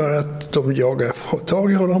det innebär att de jagade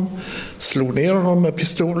tag i honom, slog ner honom med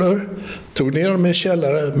pistoler, tog ner honom i en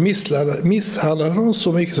källare, misshandlade honom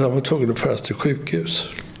så mycket som han var tvungen att föras till sjukhus.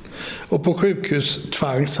 Och på sjukhus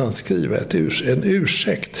tvangs han skriva en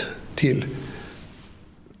ursäkt till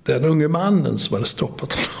den unge mannen som hade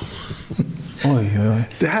stoppat honom. Oj.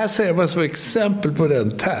 Det här säger man som exempel på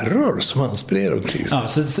den terror som han spred omkring sig. Ja,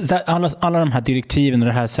 så alla de här direktiven och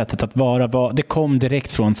det här sättet att vara, det kom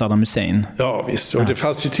direkt från Saddam Hussein. Ja visst, och det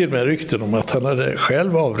fanns ju till och med rykten om att han hade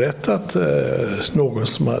själv avrättat någon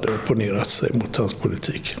som hade opponerat sig mot hans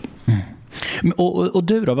politik. Mm. Och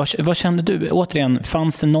du då, vad kände du? Återigen,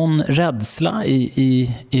 fanns det någon rädsla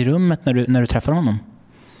i rummet när du träffade honom?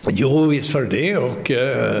 Jo, visst för det, och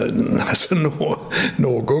alltså,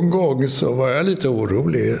 någon gång så var jag lite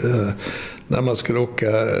orolig när man skulle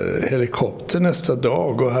åka helikopter nästa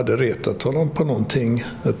dag och hade retat honom på någonting,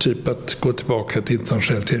 typ att gå tillbaka till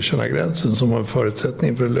internationellt erkänna gränsen som var en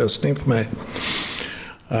förutsättning för en lösning för mig.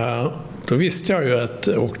 Då visste jag ju att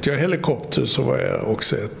åkte jag helikopter så var jag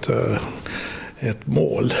också ett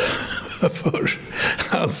mål för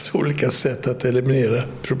hans olika sätt att eliminera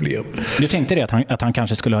problem. Du tänkte det att han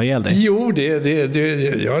kanske skulle ha ihjäl dig? Jo,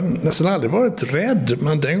 jag har nästan aldrig varit rädd,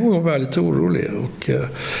 men den gången var jag lite orolig. Och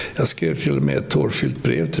jag skrev till och med ett tårfyllt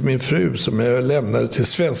brev till min fru som jag lämnade till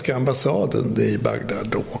svenska ambassaden i Bagdad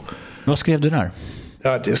då. Vad skrev du där?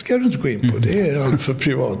 Ja, det ska du inte gå in på. Det är allt för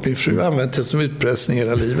privat. Min fru använde det som utpressning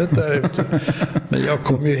hela livet därefter. Men jag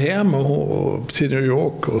kom ju hem och till New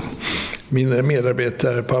York, och min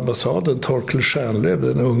medarbetare på ambassaden, Torkel Stjärnlöv,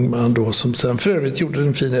 en ung man då, som sen för övrigt gjorde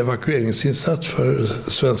en fin evakueringsinsats för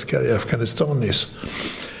svenskar i Afghanistan nyss.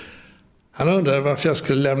 Han undrade varför jag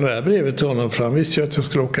skulle lämna det här brevet till honom, för han visste ju att jag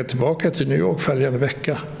skulle åka tillbaka till New York följande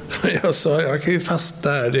vecka. Jag sa, jag kan ju fast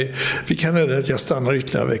där. Vi kan höra att jag stannar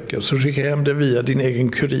ytterligare en vecka, så skickar jag hem det via din egen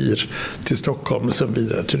kurir till Stockholm och sen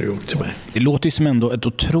vidare till New York till mig. Det låter ju som ändå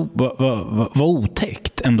vad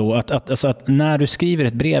otäckt ändå. Att när du skriver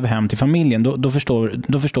ett brev hem till familjen, då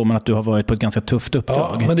förstår man att du har varit på ett ganska tufft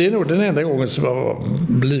uppdrag. Ja, men det är nog den enda gången som jag har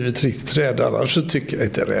blivit riktigt rädd. Annars så tycker jag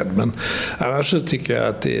inte rädd, men annars så tycker jag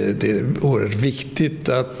att det är oerhört viktigt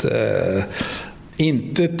att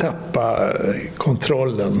inte tappa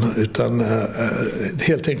kontrollen, utan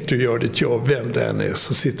helt enkelt du gör ditt jobb, vem det än är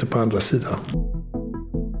som sitter på andra sidan.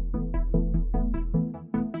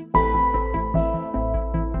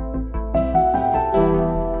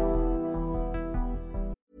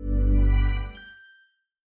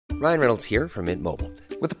 Ryan Reynolds here from Mint Mobile.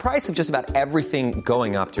 With the price of just about everything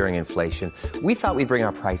going up during inflation, we thought we'd bring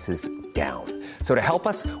our prices down. So to help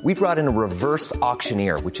us, we brought in a reverse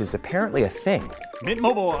auctioneer, which is apparently a thing. Mint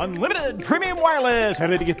Mobile Unlimited Premium Wireless. How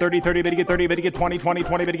to get 30, 30, how to get 30, how to get 20, 20,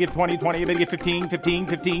 20, how to get 20, 20, how to get 15, 15,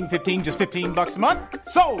 15, 15, just $15 a month?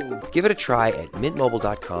 Sold! Give it a try at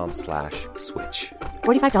mintmobile.com/switch.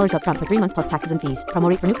 $45 up front for 3 months plus taxes and fees. Promo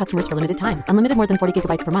rate for new customers for limited time. Unlimited more than 40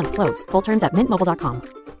 gigabytes per month slows. Full terms at mintmobile.com.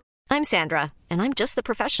 I'm Sandra, and I'm just the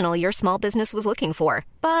professional your small business was looking for.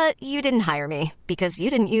 But you didn't hire me because you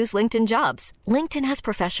didn't use LinkedIn Jobs. LinkedIn has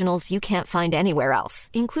professionals you can't find anywhere else,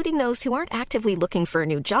 including those who aren't actively looking for a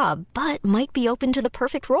new job, but might be open to the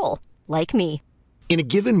perfect role, like me. In a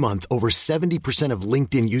given month, over 70% of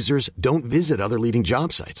LinkedIn users don't visit other leading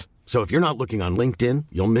job sites. So if you're not looking on LinkedIn,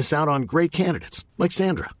 you'll miss out on great candidates like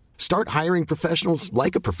Sandra. Start hiring professionals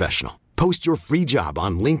like a professional. Post your free job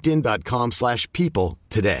on linkedin.com/people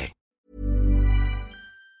today.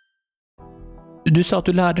 Du sa att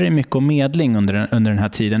du lärde dig mycket om medling under den här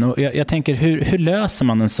tiden, och jag tänker, hur löser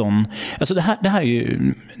man en sån? Alltså det här är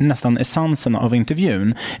ju nästan essensen av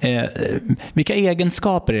intervjun. Vilka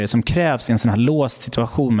egenskaper är det som krävs i en sån här låst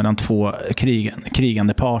situation mellan två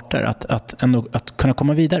krigande parter att kunna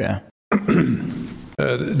komma vidare?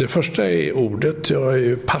 Det första är ordet. Jag är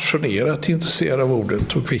ju passionerat intresserad av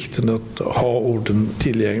ordet och vikten att ha orden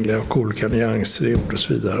tillgängliga och olika nyanser i ord och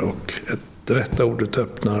så vidare. Och det rätta ordet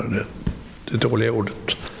öppnar det dåliga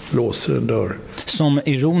ordet, låser en dörr. Som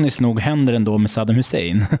ironiskt nog händer ändå med Saddam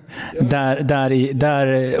Hussein.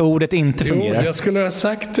 Där ordet inte fungerar. Jo, jag skulle ha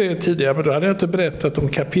sagt det tidigare, men då hade jag inte berättat om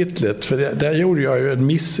kapitlet. För där gjorde jag ju en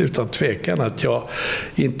miss utan tvekan, att jag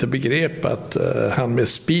inte begrep att han med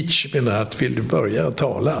speech menar att vill du börja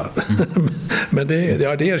tala. Men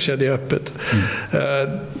det erkände jag öppet.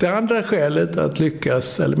 Det andra skälet att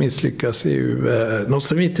lyckas eller misslyckas är ju något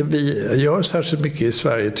som inte vi gör särskilt mycket i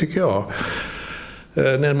Sverige, tycker jag.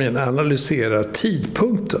 Nämligen analysera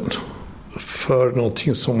tidpunkten för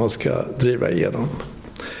någonting som man ska driva igenom.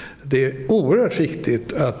 Det är oerhört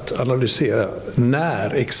viktigt att analysera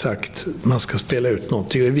när exakt man ska spela ut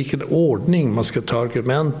någonting, i vilken ordning man ska ta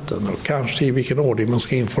argumenten och kanske i vilken ordning man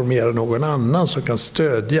ska informera någon annan som kan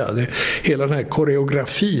stödja. Hela den här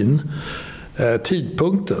koreografin,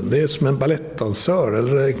 tidpunkten, det är som en balettdansör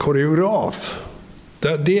eller en koreograf.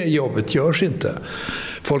 Det jobbet görs inte.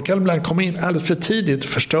 Folk kan ibland komma in alldeles för tidigt och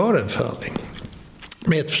förstöra en förhandling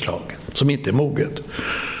med ett förslag som inte är moget.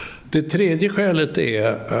 Det tredje skälet är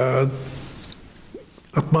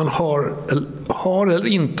att man har eller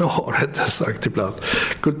inte har, rättare sagt ibland,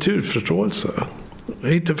 kulturförståelse.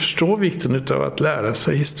 Inte förstår vikten av att lära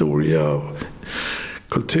sig historia och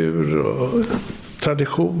kultur och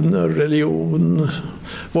traditioner, religion,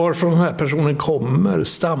 varifrån den här personen kommer,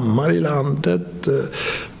 stammar i landet,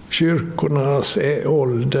 kyrkornas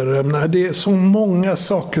ålder. Det är så många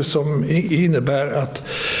saker som innebär att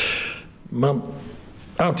man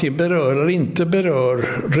antingen berör eller inte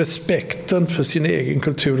berör respekten för sin egen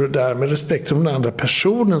kultur och därmed respekten för den andra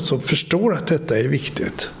personen som förstår att detta är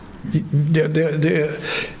viktigt.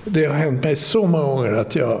 Det har hänt mig så många gånger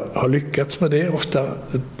att jag har lyckats med det, ofta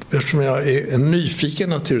eftersom jag är en nyfiken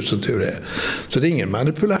natur som tur är. Så det är ingen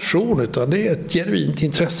manipulation, utan det är ett genuint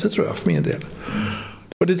intresse, tror jag, för min del.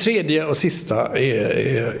 Och det tredje och sista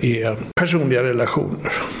är personliga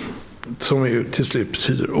relationer, som ju till slut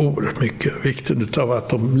betyder oerhört mycket. Vikten av att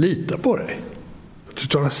de litar på dig, att du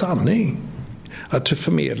talar sanning, att du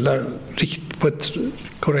förmedlar på ett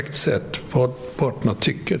korrekt sätt vad parterna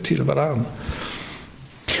tycker till varann.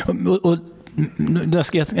 Och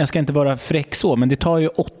jag ska inte vara fräck så, men det tar ju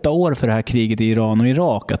 8 år för det här kriget i Iran och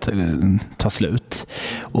Irak att ta slut.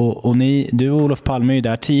 Och du och Olof Palme är ju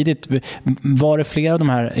där tidigt. Var det flera av de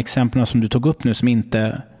här exemplen som du tog upp nu som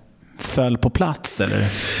inte föll på plats, eller?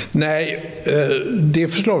 Nej, det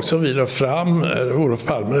förslag som vi la fram, Olof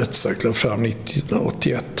Palme rätt sagt la fram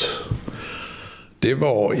 1981, det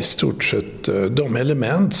var i stort sett de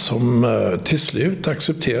element som till slut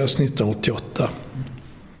accepteras 1988.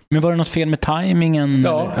 Men var det något fel med tajmingen?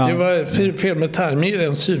 Ja, det var fel med tajming i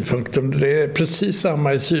den synpunkten. Det är precis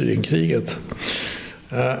samma i Syrienkriget.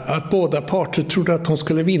 Att båda parter trodde att de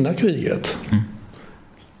skulle vinna kriget.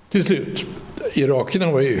 Till slut.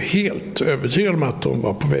 Irakerna var ju helt övertygade om att de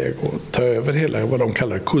var på väg att ta över hela vad de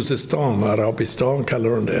kallar Khuzestan, Arabistan kallar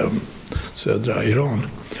de det, södra Iran.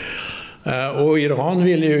 Och Iran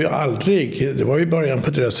ville ju aldrig, det var ju början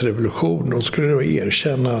på deras revolution, de skulle då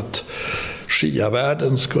erkänna att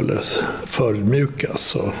Shia-världen skulle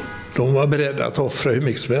förmjukas, och de var beredda att offra hur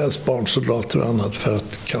mycket som helst, barnsoldater och annat, för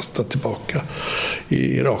att kasta tillbaka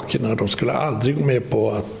i Irakerna. De skulle aldrig gå med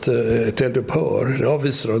på att ett eldupphör, det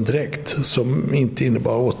avvisade de direkt, som inte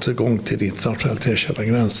innebar återgång till de internationellt erkända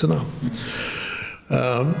gränserna.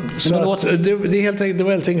 Så att det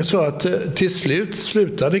var helt enkelt så att till slut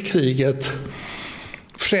slutade kriget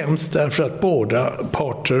främst därför att båda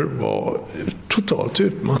parter var totalt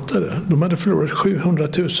utmattade. De hade förlorat 700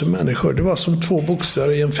 000 människor. Det var som två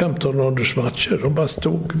boxare i en 15-årsmatcher. De bara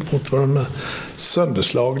stod mot varandra,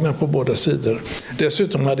 sönderslagna på båda sidor.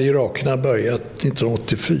 Dessutom hade irakerna börjat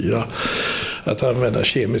 1984 att använda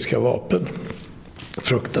kemiska vapen.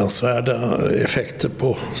 Fruktansvärda effekter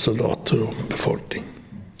på soldater och befolkning.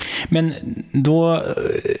 Men då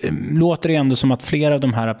låter det ändå som att flera av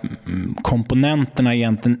de här komponenterna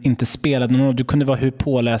egentligen inte spelade någon roll. Du kunde vara hur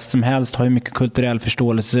påläst som helst, ha hur mycket kulturell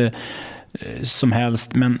förståelse som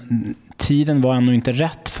helst, men tiden var ändå inte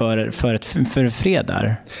rätt för fred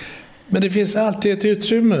där. Men det finns alltid ett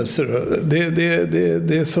utrymme. Så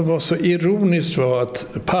det som var så ironiskt var att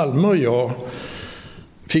Palme och jag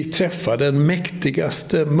fick träffa den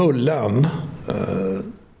mäktigaste mullan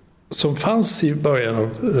som fanns i början av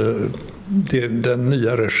den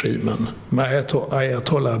nya regimen,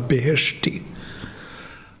 Ayatollah Beheshti.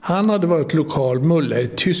 Han hade varit lokal mulla i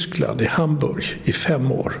Tyskland, i Hamburg, i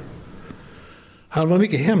 5 år. Han var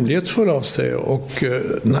mycket hemlighetsfull av sig, och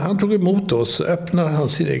när han tog emot oss så öppnade han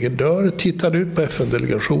sin egen dörr, tittade ut på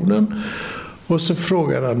FN-delegationen och så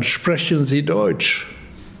frågade han: Sprechen Sie Deutsch?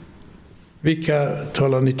 Vilka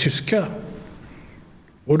talar ni tyska?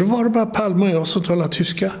 Och då var det bara Palme och jag som talade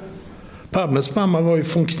tyska. Palmes mamma var ju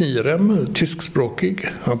från Knirem, tyskspråkig.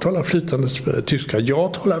 Han talar flytande tyska.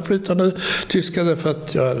 Jag talar flytande tyska därför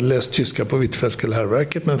att jag hade läst tyska på Hvitfeldtska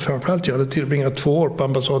läroverket. Men framförallt jag hade tillbringat 2 år på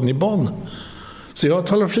ambassaden i Bonn. Så jag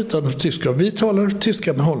talar flytande tyska. Vi talar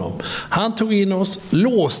tyska med honom. Han tog in oss,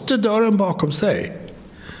 låste dörren bakom sig.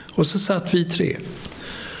 Och så satt vi 3.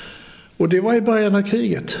 Och det var i början av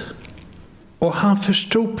kriget. Och han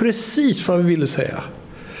förstod precis vad vi ville säga.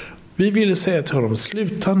 Vi ville säga till honom: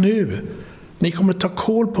 sluta nu. Ni kommer ta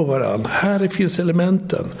koll på varandra. Här finns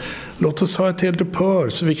elementen. Låt oss ha ett eldupphör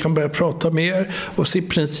så vi kan börja prata mer. Och så i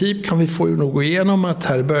princip kan vi få nog igenom att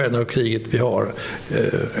här i början av kriget vi har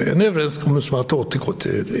en överenskommelse om att återgå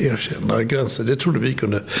till erkända gränser. Det trodde vi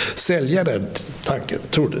kunde sälja den tanken,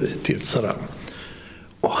 trodde vi, till Saddam.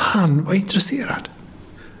 Och han var intresserad.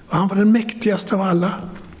 Och han var den mäktigaste av alla.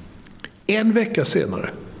 1 vecka senare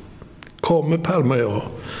kommer Palme och jag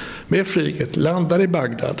med flyget, landar i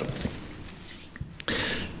Bagdad.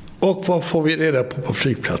 Och vad får vi reda på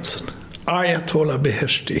flygplatsen? Ayatollah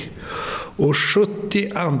Beheshti och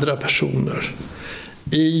 70 andra personer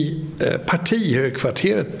i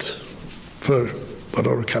partihögkvarteret, för vad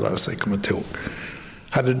de kallar sig, kommer inte ihåg,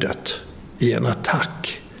 hade dött i en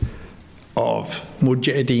attack av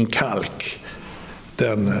Mujahedin Khalq,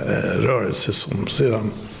 den rörelse som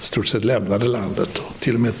sedan stort sett lämnade landet och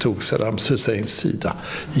till och med tog Saddam Husseins sida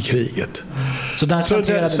i kriget. Så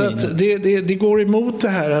det går emot det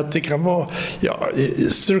här att det kan vara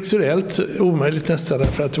strukturellt omöjligt nästan,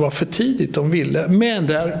 därför att det var för tidigt de ville. Men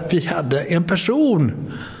där vi hade en person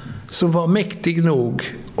som var mäktig nog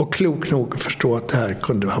och klok nog att förstå att det här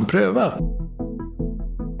kunde han pröva.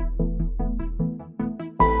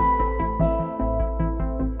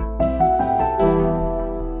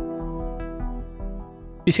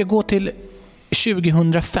 Vi ska gå till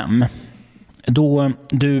 2005 då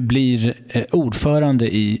du blir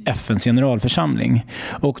ordförande i FNs generalförsamling.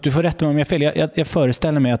 Och du får rätta mig om jag har fel. Jag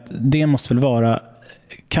föreställer mig att det måste väl vara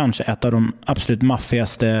kanske ett av de absolut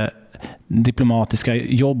maffigaste diplomatiska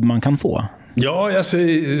jobb man kan få. Ja,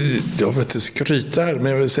 jag vill inte skryta här,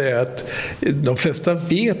 men jag vill säga att de flesta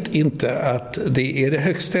vet inte att det är det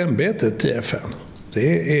högsta ämbetet i FN.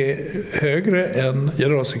 Det är högre än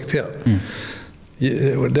generalsekreteraren.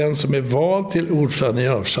 Den som är vald till ordförande i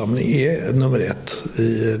generalförsamling är nummer 1.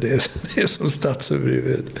 Det är som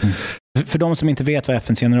statsöverhuvud. För de som inte vet vad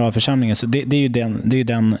FNs generalförsamling är, så det är ju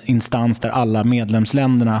den instans där alla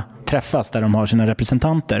medlemsländerna träffas, där de har sina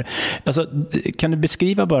representanter. Alltså, kan du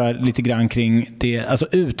beskriva bara lite grann kring det, alltså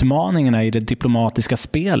utmaningarna i det diplomatiska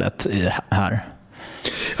spelet här?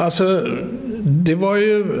 Alltså, det var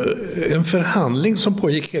ju en förhandling som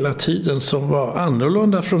pågick hela tiden som var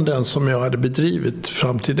annorlunda från den som jag hade bedrivit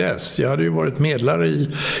fram till dess. Jag hade ju varit medlare i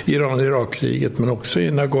Iran-Irak-kriget, men också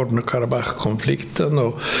i Nagorno-Karabach-konflikten,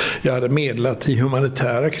 och jag hade medlat i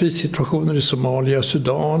humanitära krissituationer i Somalia,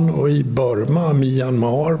 Sudan och i Burma,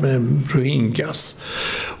 Myanmar med Rohingyas.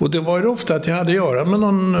 Och det var ju ofta att jag hade att göra med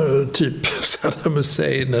någon typ Saddam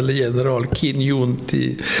Hussein eller general Kim Jong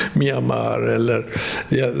i Myanmar eller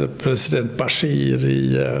president Bashir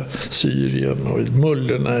i Syrien och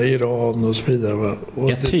mullorna i Iran och så vidare.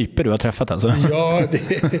 Vilka typer du har träffat alltså? Ja,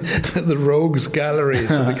 det är the Rogues Gallery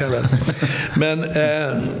som det kallas. Men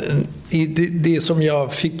det som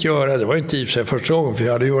jag fick göra, det var inte i och för sig första gången, för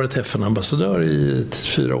jag hade ju varit FN-ambassadör i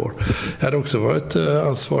 4 år. Jag hade också varit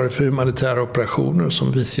ansvarig för humanitära operationer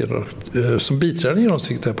som biträdande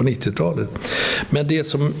generalsekreterare på 90-talet. Men det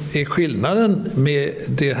som är skillnaden med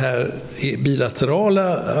det här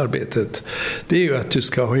bilaterala arbetet, det är ju att du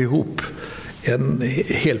ska ha ihop en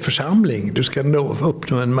hel församling. Du ska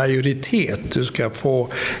uppnå en majoritet. Du ska få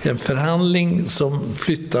en förhandling som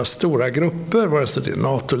flyttar stora grupper, vare sig det är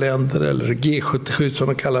NATO-länder eller G77 som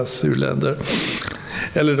de kallas, U-länder.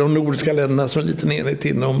 Eller de nordiska länderna som är lite enhet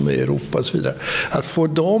inom Europa och så vidare. Att få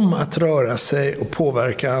dem att röra sig och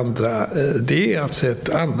påverka andra, det är alltså ett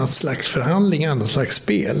annat slags förhandling, annat slags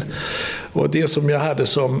spel. Och det som jag hade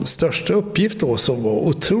som största uppgift då, som var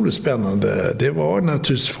otroligt spännande, det var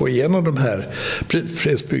naturligtvis att få igenom de här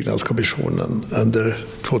fredsbyggnadskommissionen under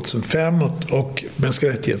 2005 och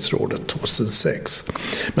Mänskliga rättighetsrådet 2006.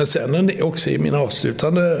 Men sen också i min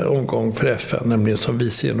avslutande omgång för FN, nämligen som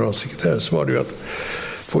vice generalsekreterare, så var det ju att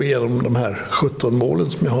få igenom de här 17 målen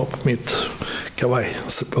som jag har på mitt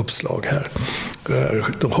kavajsuppslag här.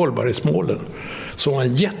 De hållbarhetsmålen. Så var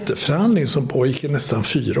en jätteförhandling som pågick i nästan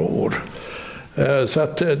 4 år. Så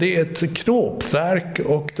att det är ett knåpverk,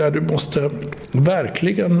 och där du måste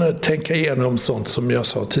verkligen tänka igenom sånt som jag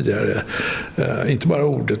sa tidigare. Inte bara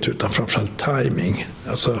ordet utan framförallt timing.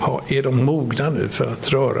 Alltså är de mogna nu för att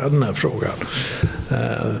röra den här frågan?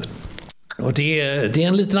 Och det är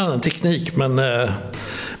en liten annan teknik, men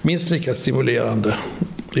minst lika stimulerande.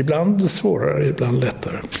 Ibland svårare, ibland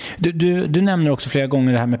lättare. Du nämner också flera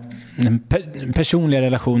gånger det här med personliga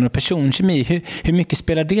relationer och personkemi. Hur mycket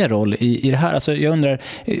spelar det roll i det här? Alltså jag undrar,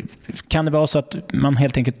 kan det vara så att man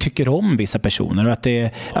helt enkelt tycker om vissa personer och att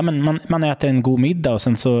man äter en god middag och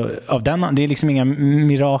sen så av den, det är liksom inga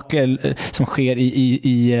mirakel som sker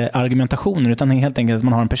i argumentationer, utan helt enkelt att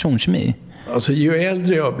man har en personkemi? Alltså ju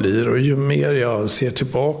äldre jag blir och ju mer jag ser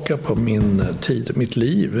tillbaka på min tid, mitt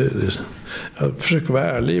liv. Jag försöker vara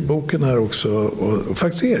ärlig i boken här också och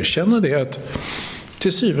faktiskt erkänna det, att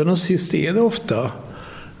till syvende och sist är det ofta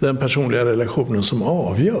den personliga relationen som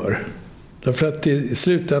avgör. Därför att i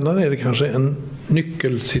slutändan är det kanske en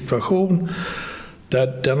nyckelsituation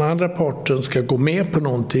där den andra parten ska gå med på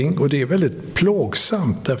någonting, och det är väldigt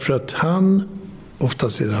plågsamt därför att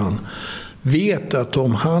oftast är det han, vet att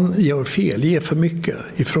om han gör fel, ger för mycket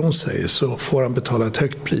ifrån sig, så får han betala ett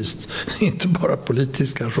högt pris. Inte bara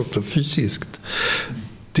politiskt, kanske också fysiskt.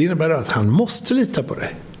 Det innebär att han måste lita på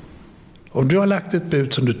dig. Om du har lagt ett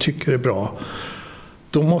bud som du tycker är bra,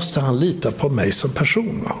 då måste han lita på mig som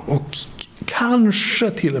person. Och kanske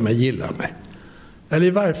till och med gilla mig. Eller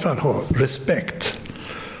i varje fall ha respekt.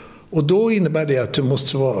 Och då innebär det att du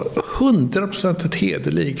måste vara 100%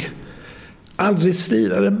 hederlig. Aldrig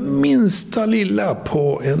slira det minsta lilla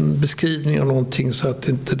på en beskrivning av någonting så att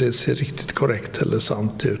inte det ser riktigt korrekt eller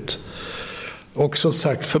sant ut. Och som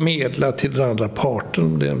sagt, förmedla till den andra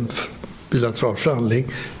parten, det är en bilateral förhandling,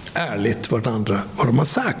 ärligt vad de har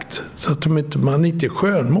sagt, så att man inte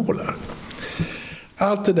skönmålar.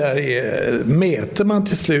 Allt det där mäter man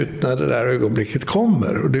till slut när det där ögonblicket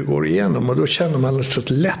kommer och det går igenom, och då känner man en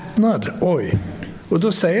sorts lättnad. Oj! Och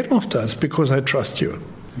då säger de oftast because I trust you.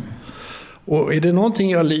 Och är det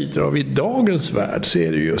någonting jag lider av i dagens värld, så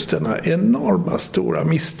är det just denna enorma stora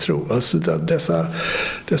misstro. Alltså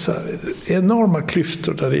dessa enorma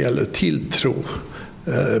klyftor där det gäller tilltro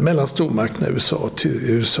mellan stormakterna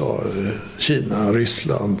USA, Kina,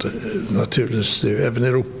 Ryssland, naturligtvis även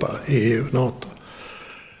Europa, EU, NATO.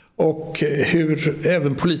 Och hur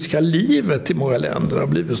även politiska livet i många länder har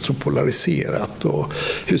blivit så polariserat, och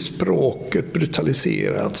hur språket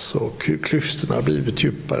brutaliserats och hur klyftorna har blivit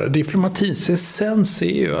djupare. Diplomatins essens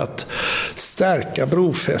är ju att stärka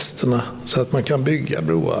brofästena så att man kan bygga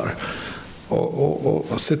broar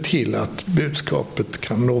och se till att budskapet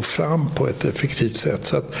kan nå fram på ett effektivt sätt.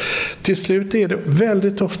 Så att till slut är det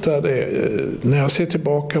väldigt ofta det, när jag ser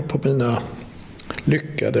tillbaka på mina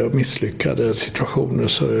lyckade och misslyckade situationer,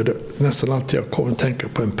 så är det nästan alltid jag kommer att tänka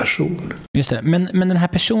på en person. Just det. Men den här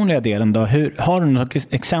personliga delen då, har du något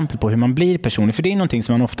exempel på hur man blir personlig? För det är någonting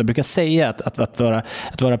som man ofta brukar säga,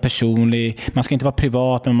 att vara personlig. Man ska inte vara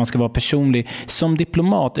privat, men man ska vara personlig. Som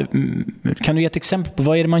diplomat, kan du ge ett exempel på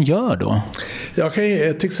vad är det man gör då? Jag kan ge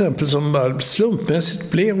ett exempel som bara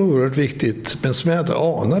slumpmässigt blev oerhört viktigt, men som jag inte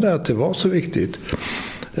anade att det var så viktigt.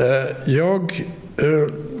 Jag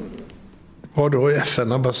var då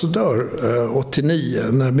FN-ambassadör 89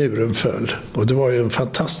 när muren föll. Och det var ju en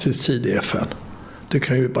fantastisk tid i FN. Du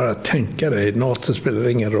kan ju bara tänka dig, NATO spelar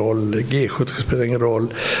ingen roll, G70 spelar ingen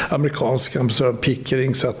roll, amerikanska ambassadören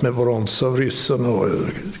Pickering satt med Vorontsov, ryssen, och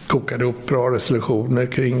kokade upp bra resolutioner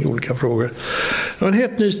kring olika frågor. Det var en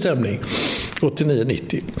helt ny stämning,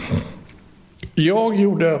 89-90. Jag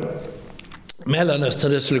gjorde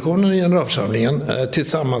Mellanöstern-resolutionen i generalförsamlingen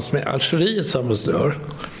tillsammans med Algeriets ambassadör,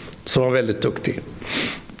 som var väldigt duktig.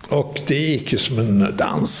 Och det gick ju som en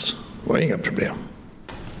dans, det var inga problem.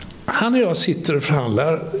 Han och jag sitter och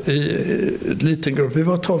förhandlar i en liten grupp. Vi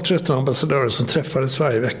var 12-13 ambassadörer som träffades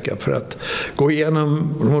varje vecka för att gå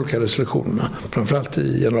igenom de olika resolutionerna, framförallt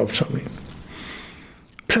i generalförsamlingen.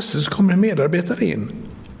 Plötsligt kommer en medarbetare in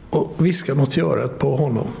och viskar något i örat på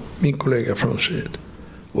honom, min kollega från Algeriet.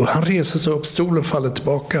 Och han reser sig upp, stolen faller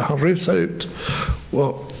tillbaka, han rusar ut.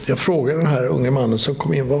 Och jag frågar den här unge mannen som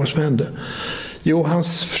kom in, vad var som hände? Jo,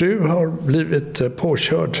 hans fru har blivit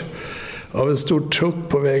påkörd av en stor truck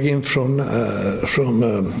på väg in från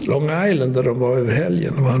Long Island där de var över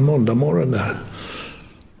helgen. Det var en måndag morgon där.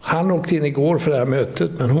 Han åkte in igår för det här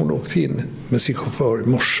mötet, men hon åkte in med sin chaufför i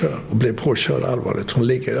morse och blev påkörd allvarligt. Hon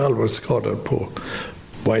ligger allvarligt skadad på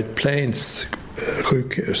White Plains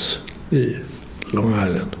sjukhus i Long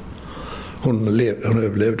Island. Hon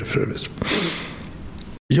överlevde för övrigt.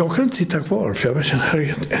 Jag kunde inte sitta kvar för jag kände,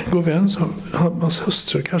 herregud, en god vän som hans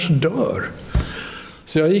hustru kanske dör.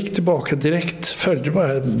 Så jag gick tillbaka direkt, följde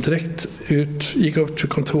bara direkt ut, gick upp till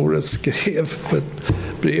kontoret, skrev ett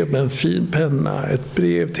brev med en fin penna, ett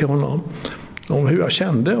brev till honom om hur jag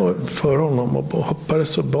kände för honom och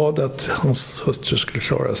hoppades och bad att hans hustru skulle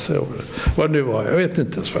klara sig. Vad det nu var, jag vet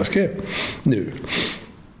inte ens vad jag skrev nu.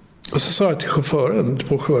 Och så sa jag till chauffören,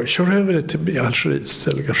 kör över det till Algeriets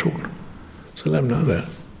delegation. Så lämnade han det.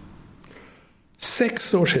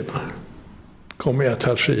 6 år senare kommer jag till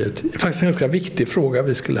Algeriet. Det är faktiskt en ganska viktig fråga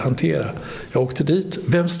vi skulle hantera. Jag åkte dit.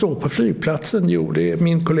 Vem står på flygplatsen? Jo, det är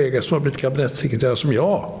min kollega som har blivit kabinettssekreterare som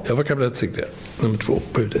jag. Jag var kabinettssekreterare, nummer 2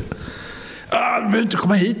 på UD. Du behöver inte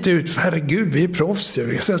komma hit ut, för herregud, vi är proffs. Vi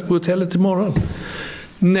ska ses på hotellet imorgon.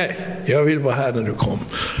 Nej, jag vill vara här när du kom.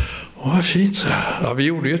 Vad fint. Ja, vi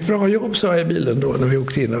gjorde ju ett bra jobb, sa jag i bilen då när vi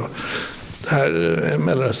åkte in. Och det här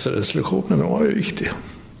Mellanöstern-resolutionen var ju viktig.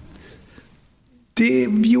 Det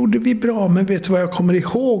gjorde vi bra, men vet du vad jag kommer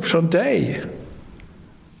ihåg från dig?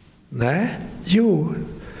 Nej, jo.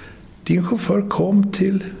 Din chaufför kom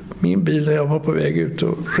till min bil när jag var på väg ut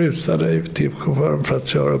och rusade till chauffören för att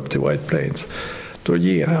köra upp till White Plains. Då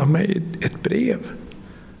ger han mig ett brev.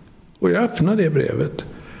 Och jag öppnade det brevet.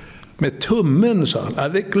 Med tummen, sa han,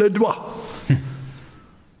 avec le doigt.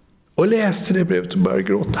 Och läste det brevet och började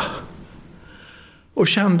gråta. Och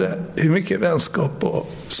kände hur mycket vänskap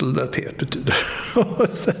och solidaritet betyder. Och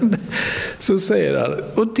sen så säger han,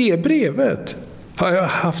 och det brevet har jag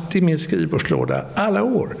haft i min skrivbordslåda alla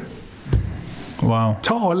år. Wow.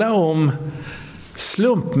 Tala om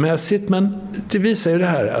slumpmässigt, men det visar ju det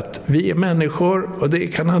här att vi är människor och det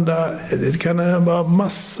kan vara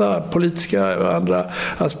massa politiska och andra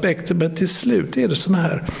aspekter, men till slut är det såna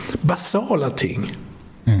här basala ting.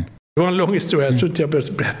 Mm. Det var en lång historia, jag tror inte jag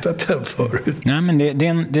behövde berätta den förut. Nej, men det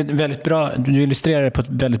är väldigt bra, du illustrerar det på ett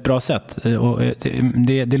väldigt bra sätt och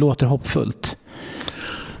det låter hoppfullt.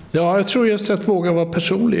 Ja, jag tror just att våga vara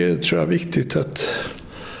personlig, tror jag är viktigt att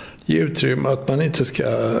ge utrymme, att man inte ska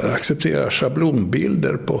acceptera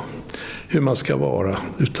schablonbilder på hur man ska vara,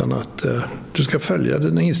 utan att du ska följa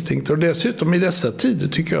dina instinkter. Och dessutom i dessa tider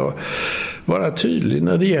tycker jag vara tydlig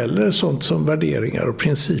när det gäller sånt som värderingar och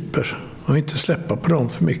principer och inte släppa på dem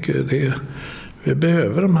för mycket. Vi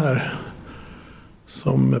behöver de här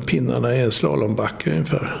som pinnarna i en slalombacke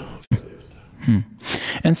ungefär. Mm.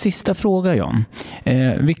 En sista fråga, Jan.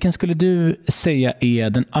 Vilken skulle du säga är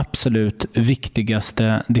den absolut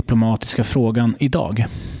viktigaste diplomatiska frågan idag?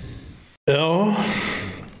 Ja,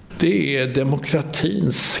 det är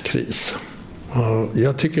demokratins kris.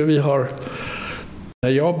 Jag tycker vi har...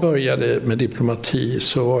 När jag började med diplomati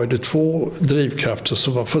så var det 2 drivkrafter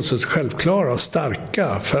som var fullständigt självklara och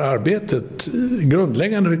starka för arbetet.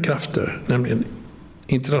 Grundläggande krafter, nämligen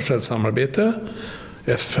internationellt samarbete,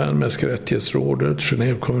 FN, Mänskliga rättighetsrådet,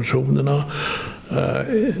 Genèvekonventionerna,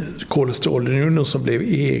 Kol- och stålunionen som blev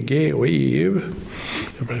EG och EU,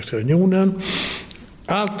 Europeiska unionen.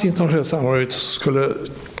 Allt internationellt samarbete skulle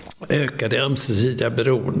öka det ömsesidiga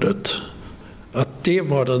beroendet. Att det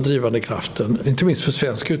var den drivande kraften, inte minst för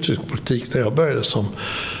svensk utrikespolitik när jag började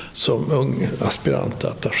som ung aspirant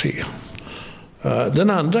attaché. Den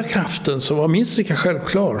andra kraften som var minst lika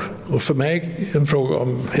självklar och för mig en fråga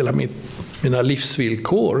om hela mina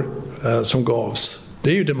livsvillkor som gavs, det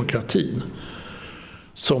är ju demokratin.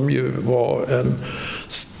 Som ju var en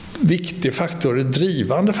viktig faktor, en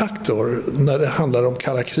drivande faktor när det handlar om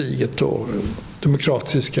kalla kriget och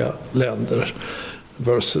demokratiska länder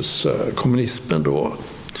versus kommunismen då.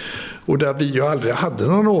 Och där vi ju aldrig hade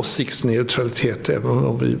någon åsiktsneutralitet även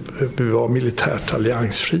om vi var militärt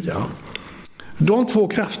alliansfria. De två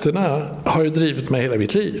krafterna har ju drivit mig hela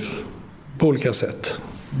mitt liv på olika sätt.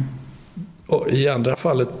 Och i andra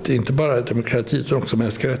fallet inte bara demokrati utan också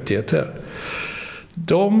mänskliga rättigheter.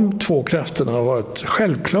 De två krafterna har varit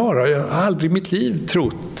självklara. Jag har aldrig i mitt liv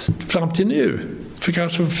trott, fram till nu, för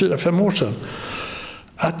kanske 4-5 år sedan,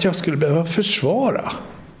 att jag skulle behöva försvara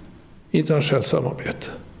internationellt samarbete.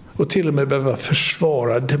 Och till och med behöva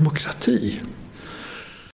försvara demokrati.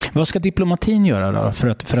 Vad ska diplomatin göra då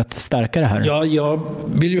för att stärka det här? Ja, jag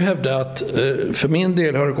vill ju hävda att för min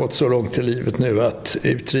del har det gått så långt i livet nu att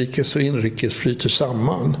utrikes och inrikes flyter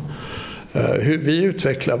samman. Hur vi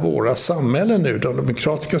utvecklar våra samhällen nu, de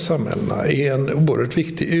demokratiska samhällena, är en oerhört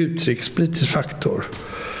viktig utrikespolitisk faktor.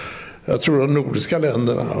 Jag tror de nordiska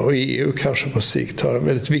länderna och EU kanske på sikt har en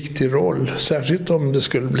väldigt viktig roll. Särskilt om det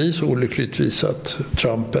skulle bli så olyckligtvis att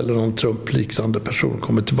Trump eller någon Trump-liknande person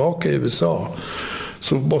kommer tillbaka i USA.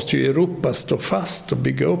 Så måste ju Europa stå fast och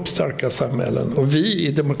bygga upp starka samhällen. Och vi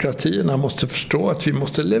i demokratierna måste förstå att vi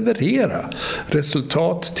måste leverera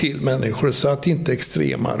resultat till människor så att inte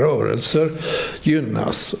extrema rörelser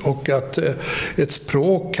gynnas. Och att ett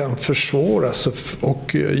språk kan försvåras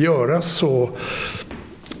och göras så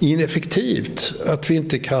ineffektivt att vi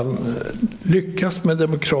inte kan lyckas med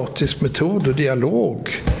demokratisk metod och dialog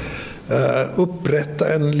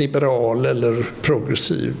upprätta en liberal eller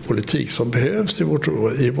progressiv politik som behövs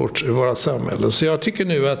i våra samhällen. Så jag tycker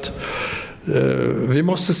nu att vi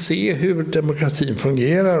måste se hur demokratin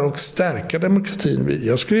fungerar och stärka demokratin.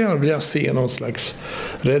 Jag skulle gärna vilja se någon slags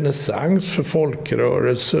renässans för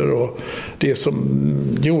folkrörelser och det som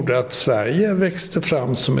gjorde att Sverige växte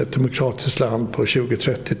fram som ett demokratiskt land på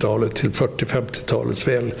 20-30-talet till 40-50-talets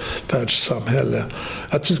välfärdssamhälle.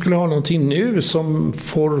 Att vi skulle ha någonting nu som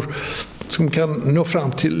kan nå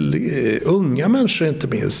fram till unga människor inte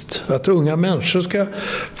minst. Att unga människor ska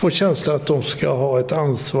få känslan att de ska ha ett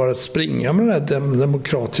ansvar att springa med den här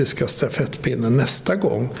demokratiska stafettpinnen nästa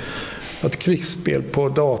gång. Att krigsspel på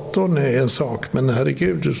datorn är en sak, men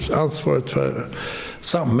herregud, ansvaret för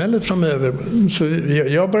samhället framöver. Så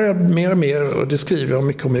jag börjar mer och mer, och det skriver jag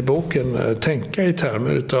mycket om i boken, tänka i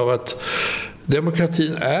termer utav att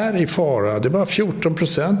demokratin är i fara. Det är bara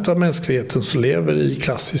 14% av mänskligheten som lever i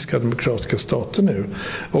klassiska demokratiska stater nu.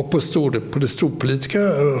 Och på det storpolitiska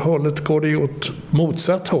hållet går det åt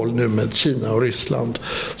motsatt håll nu med Kina och Ryssland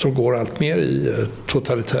som går allt mer i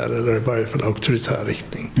totalitär eller i varje fall auktoritär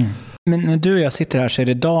riktning. Mm. Men när du och jag sitter här så är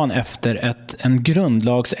det dagen efter en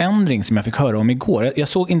grundlagsändring som jag fick höra om igår. Jag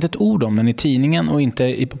såg inte ett ord om den i tidningen och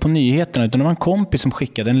inte på nyheterna, utan det var en kompis som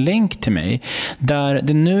skickade en länk till mig där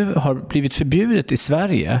det nu har blivit förbjudet i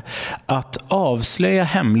Sverige att avslöja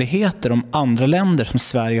hemligheter om andra länder som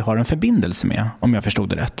Sverige har en förbindelse med, om jag förstod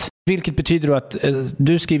det rätt. Vilket betyder då att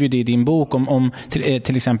du skriver det i din bok om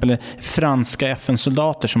till exempel franska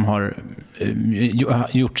FN-soldater som har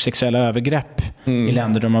gjort sexuella övergrepp i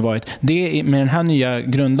länder där de har varit. Med den här nya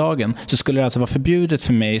grundlagen så skulle det alltså vara förbjudet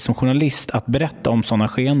för mig som journalist att berätta om sådana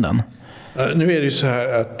skeenden. Nu är det ju så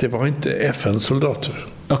här att det var inte FN-soldater.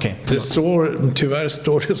 Okay, tyvärr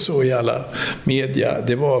står det så i alla media.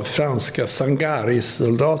 Det var franska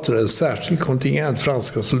Sangaris-soldater, en särskild kontingent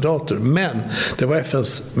franska soldater. Men det var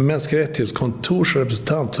FNs mänskliga rättighetskontors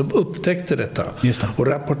representant som upptäckte detta och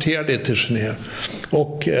rapporterade det till Genève.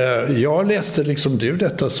 Och jag läste liksom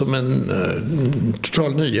detta som en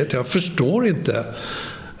total nyhet. Jag förstår inte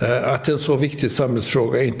att en så viktig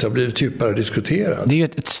samhällsfråga inte har blivit djupare diskuterad. Det är ju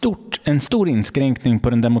en stor inskränkning på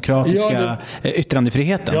den demokratiska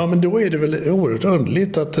yttrandefriheten. Ja, men då är det väl oerhört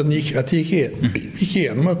underligt att det gick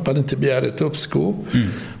igenom att man inte begärde ett uppskov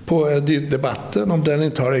på debatten om den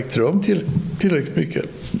inte har ägt rum tillräckligt mycket.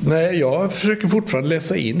 Nej, jag försöker fortfarande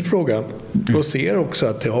läsa in frågan och ser också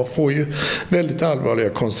att det får ju väldigt allvarliga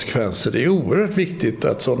konsekvenser. Det är oerhört viktigt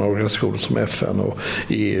att sådana organisationer som FN och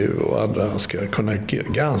EU och andra ska kunna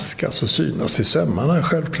granskas och synas i sömmarna,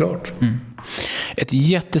 självklart. Ett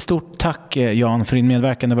jättestort tack, Jan, för din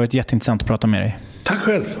medverkan. Det har varit jätteintressant att prata med dig. Tack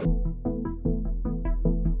själv.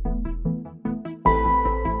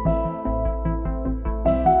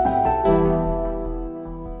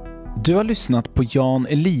 Du har lyssnat på Jan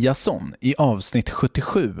Eliasson i avsnitt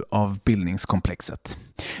 77 av Bildningskomplexet.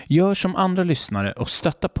 Gör som andra lyssnare och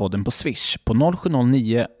stötta podden på Swish på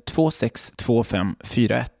 0709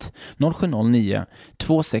 262541, 0709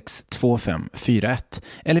 262541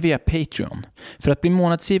 eller via Patreon. För att bli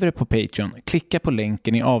månadsgivare på Patreon, klicka på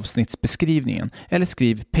länken i avsnittsbeskrivningen eller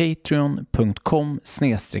skriv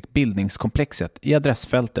patreon.com/bildningskomplexet i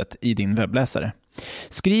adressfältet i din webbläsare.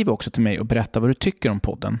 Skriv också till mig och berätta vad du tycker om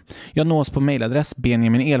podden. Jag nås på mejladress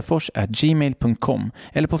benjaminelfors@gmail.com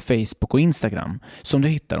eller på Facebook och Instagram som du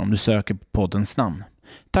hittar om du söker på poddens namn.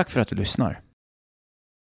 Tack för att du lyssnar.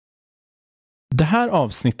 Det här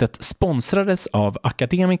avsnittet sponsrades av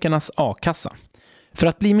Akademikernas A-kassa. För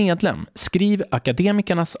att bli medlem, skriv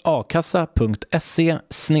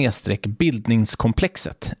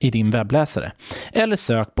akademikernasakassa.se/bildningskomplexet i din webbläsare eller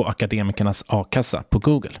sök på Akademikernas A-kassa på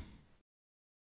Google.